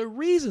folks. And there are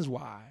reasons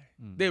why.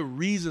 There are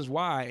reasons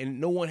why,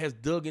 and no one has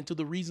dug into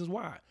the reasons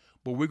why.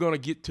 But we're gonna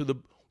get to the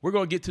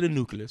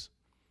nucleus.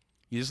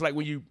 Just like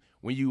when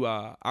you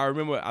I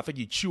remember, I think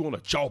you chew on a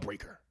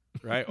jawbreaker,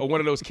 right? Or one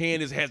of those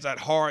candies has that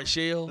hard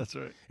shell. That's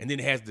right. And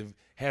then it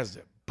has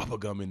the bubble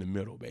gum in the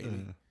middle,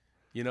 baby.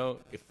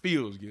 It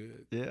feels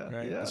good. Yeah,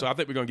 right? yeah. So I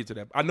think we're gonna get to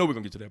that. I know we're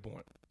gonna get to that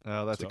point.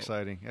 Oh, that's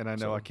exciting. And I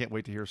know I can't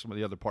wait to hear some of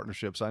the other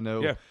partnerships. I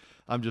know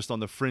I'm just on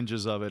the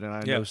fringes of it, and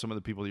I know some of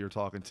the people that you're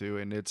talking to,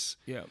 and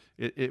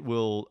it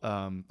will,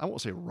 I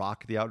won't say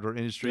rock the outdoor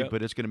industry,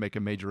 but it's going to make a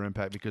major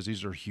impact because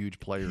these are huge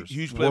players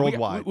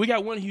worldwide. We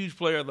got one huge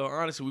player, though.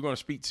 Honestly, we're going to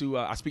speak to,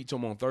 I speak to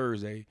him on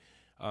Thursday.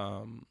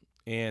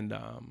 And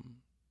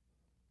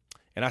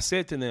I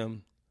said to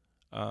them,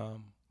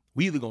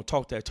 we either going to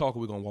talk that talk or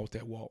we're going to walk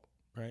that walk,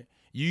 right?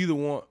 You either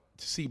want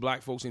to see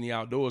black folks in the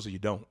outdoors or you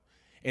don't.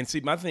 And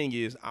see, my thing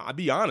is, I'll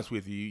be honest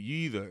with you,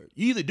 you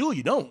either do or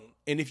you don't.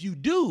 And if you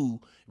do,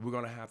 we're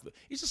going to have to,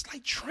 it's just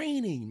like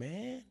training,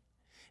 man.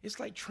 It's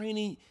like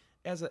training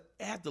as an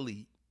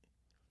athlete.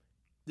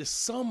 The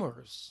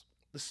summers,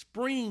 the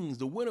springs,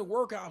 the winter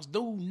workouts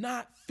do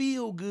not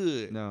feel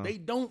good. No. They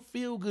don't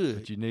feel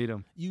good. But you need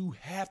them. You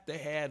have to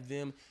have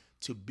them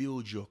to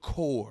build your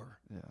core.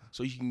 Yeah.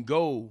 So you can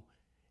go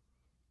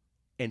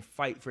and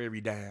fight for every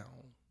down,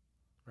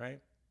 right?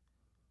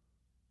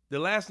 The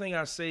last thing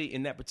I say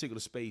in that particular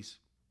space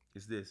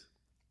is this.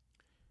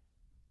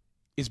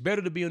 It's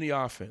better to be on the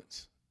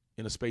offense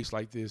in a space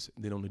like this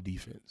than on the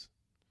defense.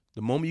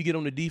 The moment you get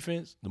on the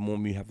defense, the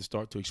moment you have to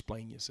start to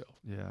explain yourself.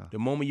 Yeah. The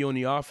moment you're on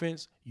the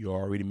offense, you're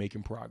already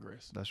making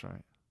progress. That's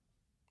right.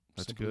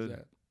 That's Simple good. as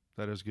that.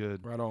 That is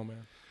good. Right on,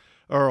 man.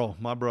 Earl,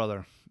 my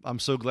brother, I'm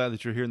so glad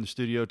that you're here in the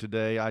studio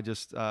today.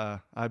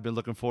 I've been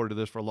looking forward to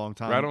this for a long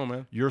time. Right on,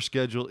 man. Your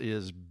schedule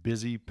is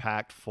busy,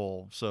 packed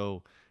full.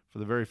 So for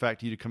the very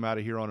fact you to come out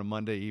of here on a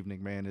Monday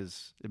evening, man,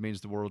 it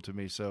means the world to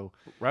me. So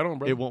right on,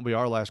 bro. It won't be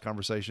our last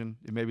conversation.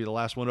 It may be the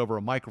last one over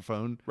a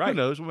microphone. Right. Who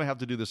knows? We may have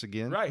to do this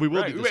again. Right. We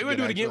will right. do this We'll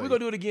do it again. actually. We're going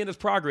to do it again as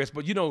progress.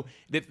 But,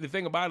 the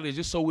thing about it is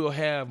just so we'll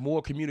have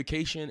more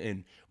communication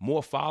and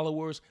more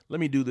followers, let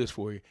me do this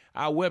for you.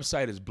 Our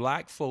website is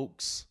Black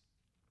Folks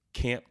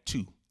Camp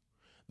 2.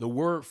 The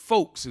word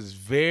folks is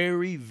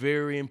very,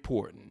 very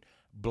important.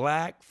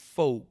 Black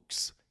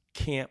Folks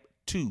Camp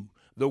 2.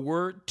 The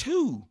word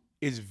 2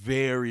 is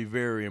very,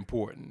 very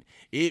important.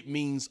 It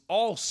means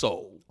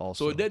also.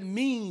 So it doesn't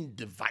mean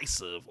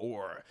divisive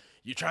or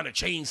you're trying to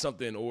change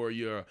something or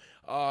you're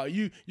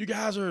you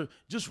guys are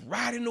just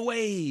riding the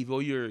wave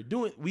or you're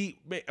doing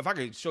if I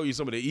could show you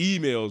some of the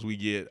emails we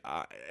get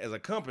as a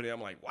company,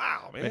 I'm like,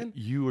 wow, man. And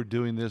you were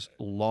doing this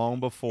long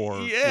before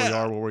we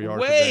are where we are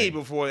way today.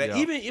 Before that. Yeah.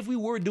 Even if we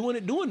were doing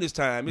it during this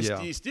time,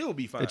 it'd still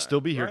be fine. It'd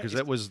still be here right?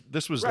 because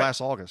this was right.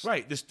 last August.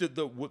 Right.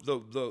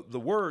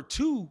 The word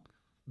 "to"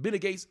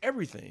 mitigates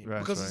everything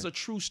because it's a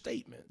true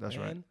statement. That's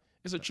man. right.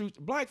 It's a true.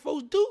 Black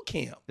folks do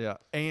camp. Yeah,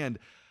 and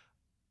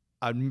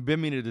I've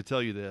been meaning to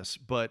tell you this,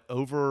 but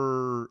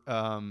over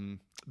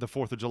the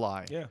 4th of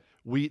July,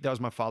 that was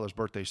my father's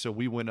birthday, so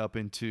we went up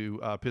into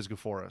Pisgah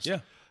Forest. Yeah.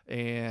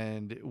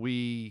 And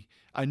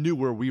I knew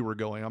where we were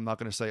going. I'm not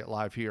going to say it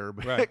live here,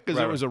 because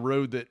it was a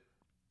road that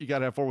you got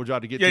to have 4-wheel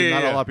drive to get to. Yeah,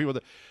 not a lot of people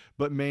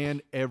but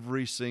man,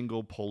 every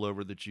single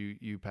pullover that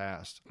you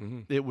passed,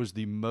 it was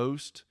the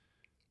most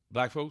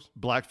Black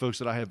folks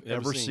that I have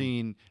ever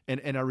seen.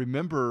 And I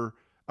remember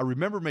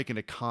making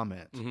a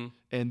comment,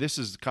 and this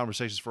is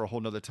conversations for a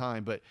whole nother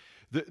time, but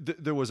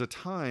there was a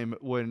time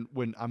when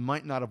I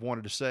might not have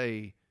wanted to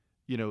say,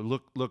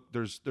 look,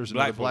 there's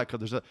another black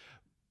couple,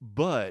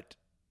 but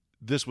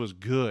this was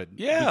good.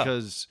 Yeah.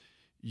 Because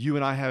you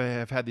and I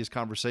have had these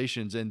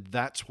conversations, and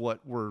that's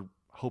what we're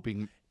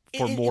hoping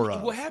for more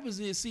of. What happens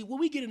is, see, when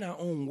we get in our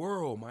own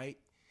world, Mike,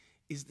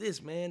 is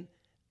this, man.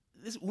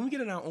 When we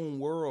get in our own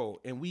world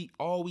and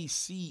all we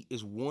see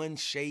is one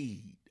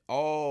shade,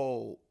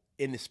 all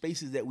in the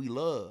spaces that we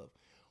love,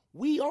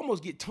 we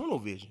almost get tunnel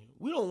vision.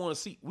 We don't want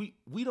to see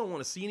we don't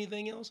want to see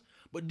anything else.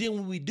 But then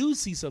when we do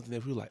see something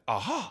that we're like,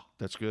 aha,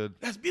 that's good.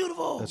 That's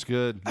beautiful. That's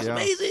good. That's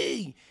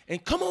amazing.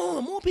 And come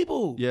on, more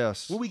people.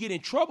 Yes. When we get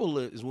in trouble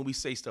is when we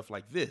say stuff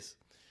like this.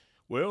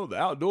 Well, the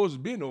outdoors has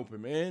been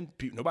open, man.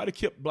 Nobody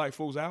kept black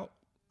folks out.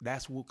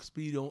 That's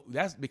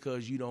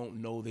because you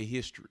don't know the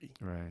history.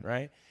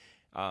 Right?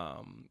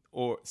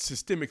 Or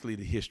systemically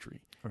the history.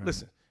 Right.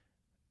 Listen,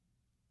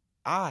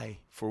 I,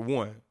 for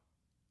one,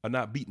 are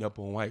not beating up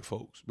on white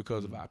folks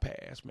because of our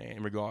past, man,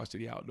 in regards to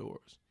the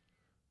outdoors.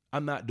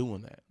 I'm not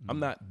doing that. I'm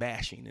not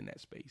bashing in that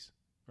space,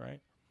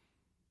 right?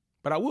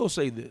 But I will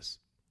say this.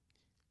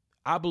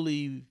 I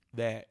believe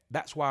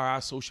that's why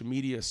our social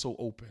media is so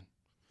open.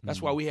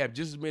 That's why we have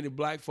just as many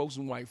black folks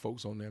and white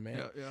folks on there,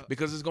 man. Yeah.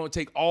 Because it's going to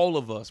take all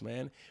of us,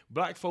 man.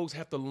 Black folks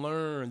have to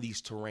learn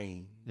these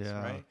terrains,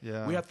 right?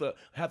 Yeah. We have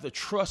to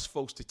trust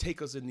folks to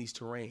take us in these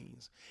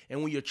terrains.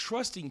 And when you're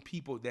trusting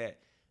people that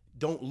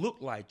don't look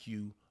like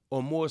you,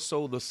 or more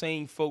so the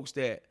same folks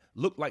that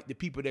look like the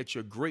people that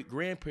your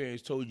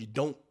great-grandparents told you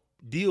don't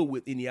deal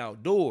with in the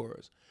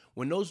outdoors,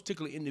 when those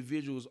particular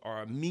individuals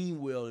are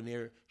mean well and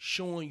they're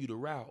showing you the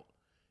route,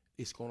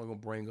 it's going to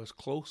bring us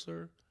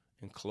closer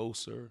and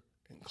closer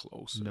and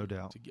closer. No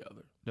doubt.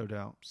 Together. No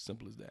doubt.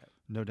 Simple as that.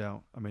 No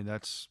doubt. I mean,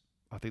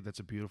 I think that's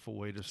a beautiful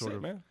way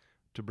to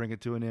to bring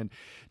it to an end.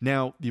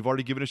 Now, you've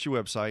already given us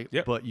your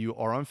website, but you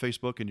are on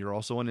Facebook and you're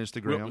also on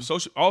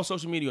Instagram. All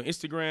social media on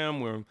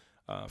Instagram. We're on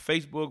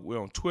Facebook.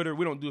 We're on Twitter.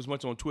 We don't do as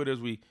much on Twitter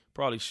as we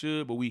probably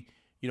should, but we're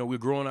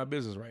growing our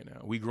business right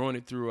now. We're growing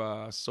it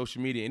through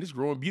social media, and it's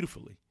growing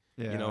beautifully.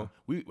 Yeah.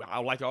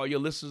 I'd like all your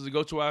listeners to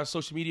go to our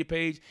social media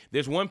page.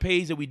 There's one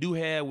page that we do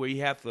have where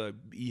you have to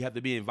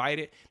be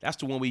invited. That's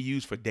the one we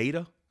use for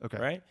data. Okay.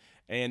 Right.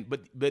 And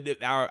but the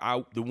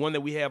one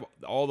that we have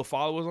all the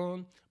followers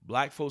on,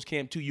 Black Folks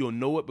Camp 2, you'll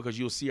know it because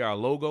you'll see our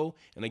logo.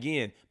 And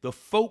again, the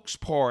folks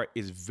part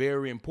is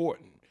very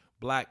important.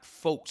 Black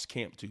Folks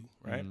Camp 2,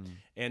 right?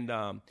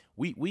 And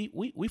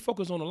we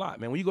focus on a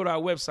lot, man. When you go to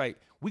our website,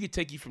 we can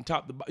take you from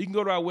top to bottom. You can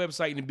go to our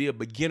website and be a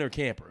beginner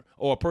camper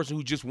or a person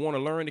who just want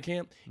to learn to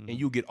camp, and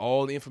you'll get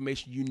all the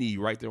information you need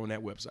right there on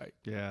that website.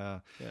 Yeah.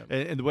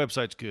 And the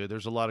website's good.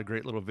 There's a lot of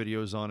great little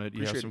videos on it.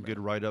 You have some good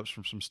write-ups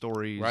from some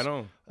stories. Right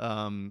on.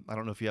 I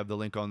don't know if you have the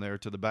link on there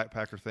to the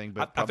backpacker thing,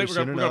 but I think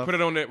we're gonna put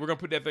it on there. We're gonna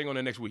put that thing on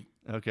there next week.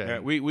 Okay.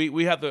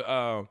 We have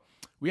to.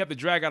 We have to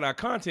drag out our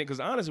content because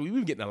honestly, we've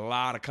been getting a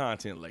lot of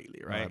content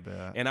lately, right?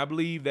 And I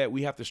believe that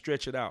we have to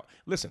stretch it out.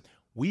 Listen,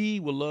 we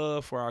would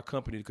love for our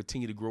company to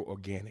continue to grow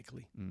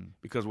organically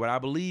because what I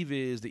believe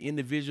is the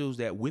individuals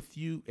that with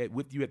you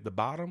at the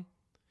bottom,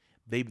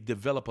 they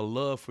develop a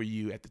love for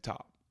you at the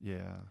top.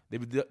 Yeah,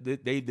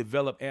 they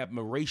develop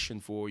admiration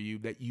for you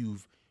that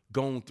you've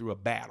gone through a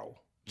battle,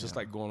 just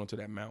like going onto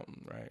that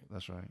mountain, right?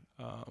 That's right.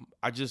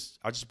 I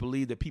just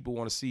believe that people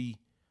want to see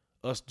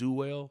us do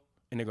well,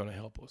 and they're going to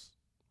help us.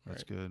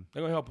 That's good.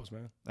 They're going to help us,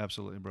 man.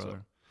 Absolutely,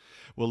 brother.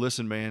 Well,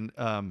 listen, man,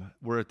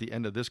 we're at the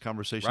end of this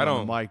conversation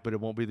on the mic, but it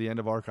won't be the end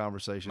of our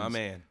conversations. My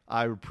man.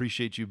 I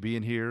appreciate you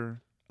being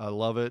here. I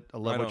love it. I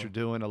love what you're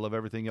doing. I love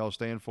everything y'all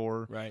stand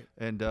for. Right.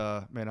 And,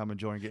 man, I'm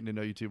enjoying getting to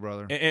know you too,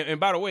 brother. And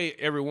by the way,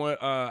 everyone,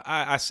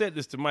 I said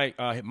this to Mike.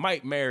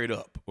 Mike married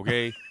up,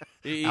 okay?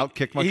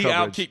 Outkicked my coverage. He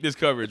outkicked this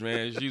coverage,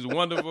 man. She's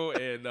wonderful.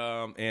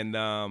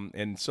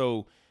 And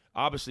so –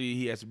 obviously,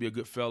 he has to be a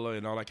good fella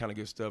and all that kind of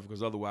good stuff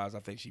because otherwise,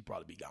 I think she'd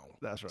probably be gone.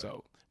 That's right.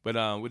 So,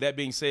 but with that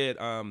being said,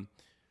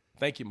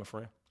 thank you, my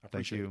friend. I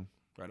appreciate you.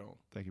 Right on.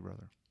 Thank you,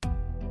 brother.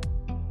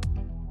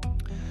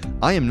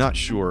 I am not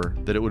sure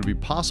that it would be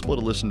possible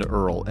to listen to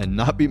Earl and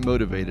not be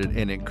motivated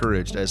and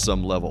encouraged at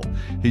some level.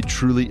 He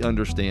truly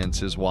understands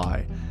his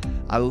why.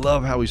 I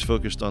love how he's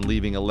focused on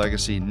leaving a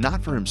legacy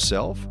not for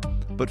himself,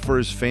 but for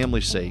his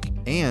family's sake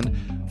and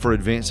for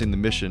advancing the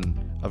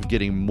mission of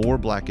getting more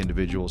Black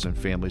individuals and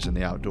families in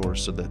the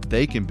outdoors so that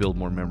they can build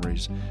more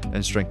memories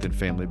and strengthen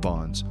family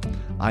bonds.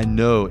 I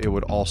know it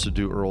would also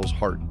do Earl's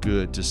heart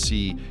good to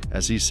see,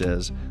 as he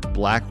says,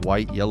 black,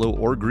 white, yellow,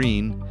 or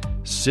green,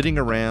 sitting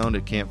around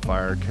a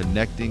campfire,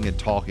 connecting and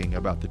talking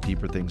about the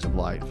deeper things of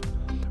life.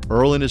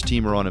 Earl and his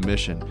team are on a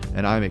mission,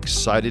 and I'm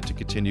excited to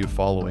continue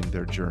following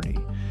their journey.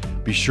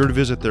 Be sure to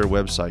visit their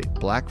website,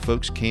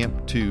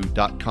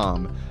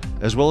 blackfolkscamp2.com,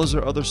 as well as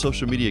their other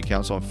social media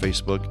accounts on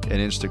Facebook and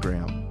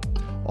Instagram.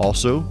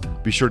 Also,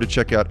 be sure to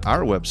check out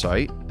our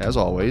website, as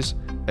always,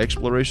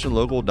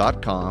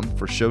 explorationlocal.com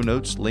for show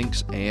notes,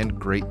 links, and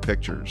great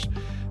pictures.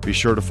 Be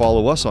sure to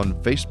follow us on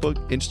Facebook,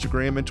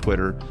 Instagram, and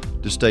Twitter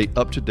to stay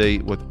up to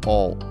date with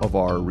all of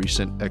our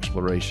recent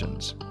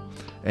explorations.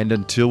 And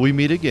until we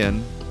meet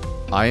again,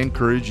 I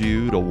encourage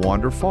you to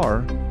wander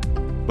far,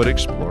 but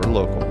explore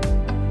local.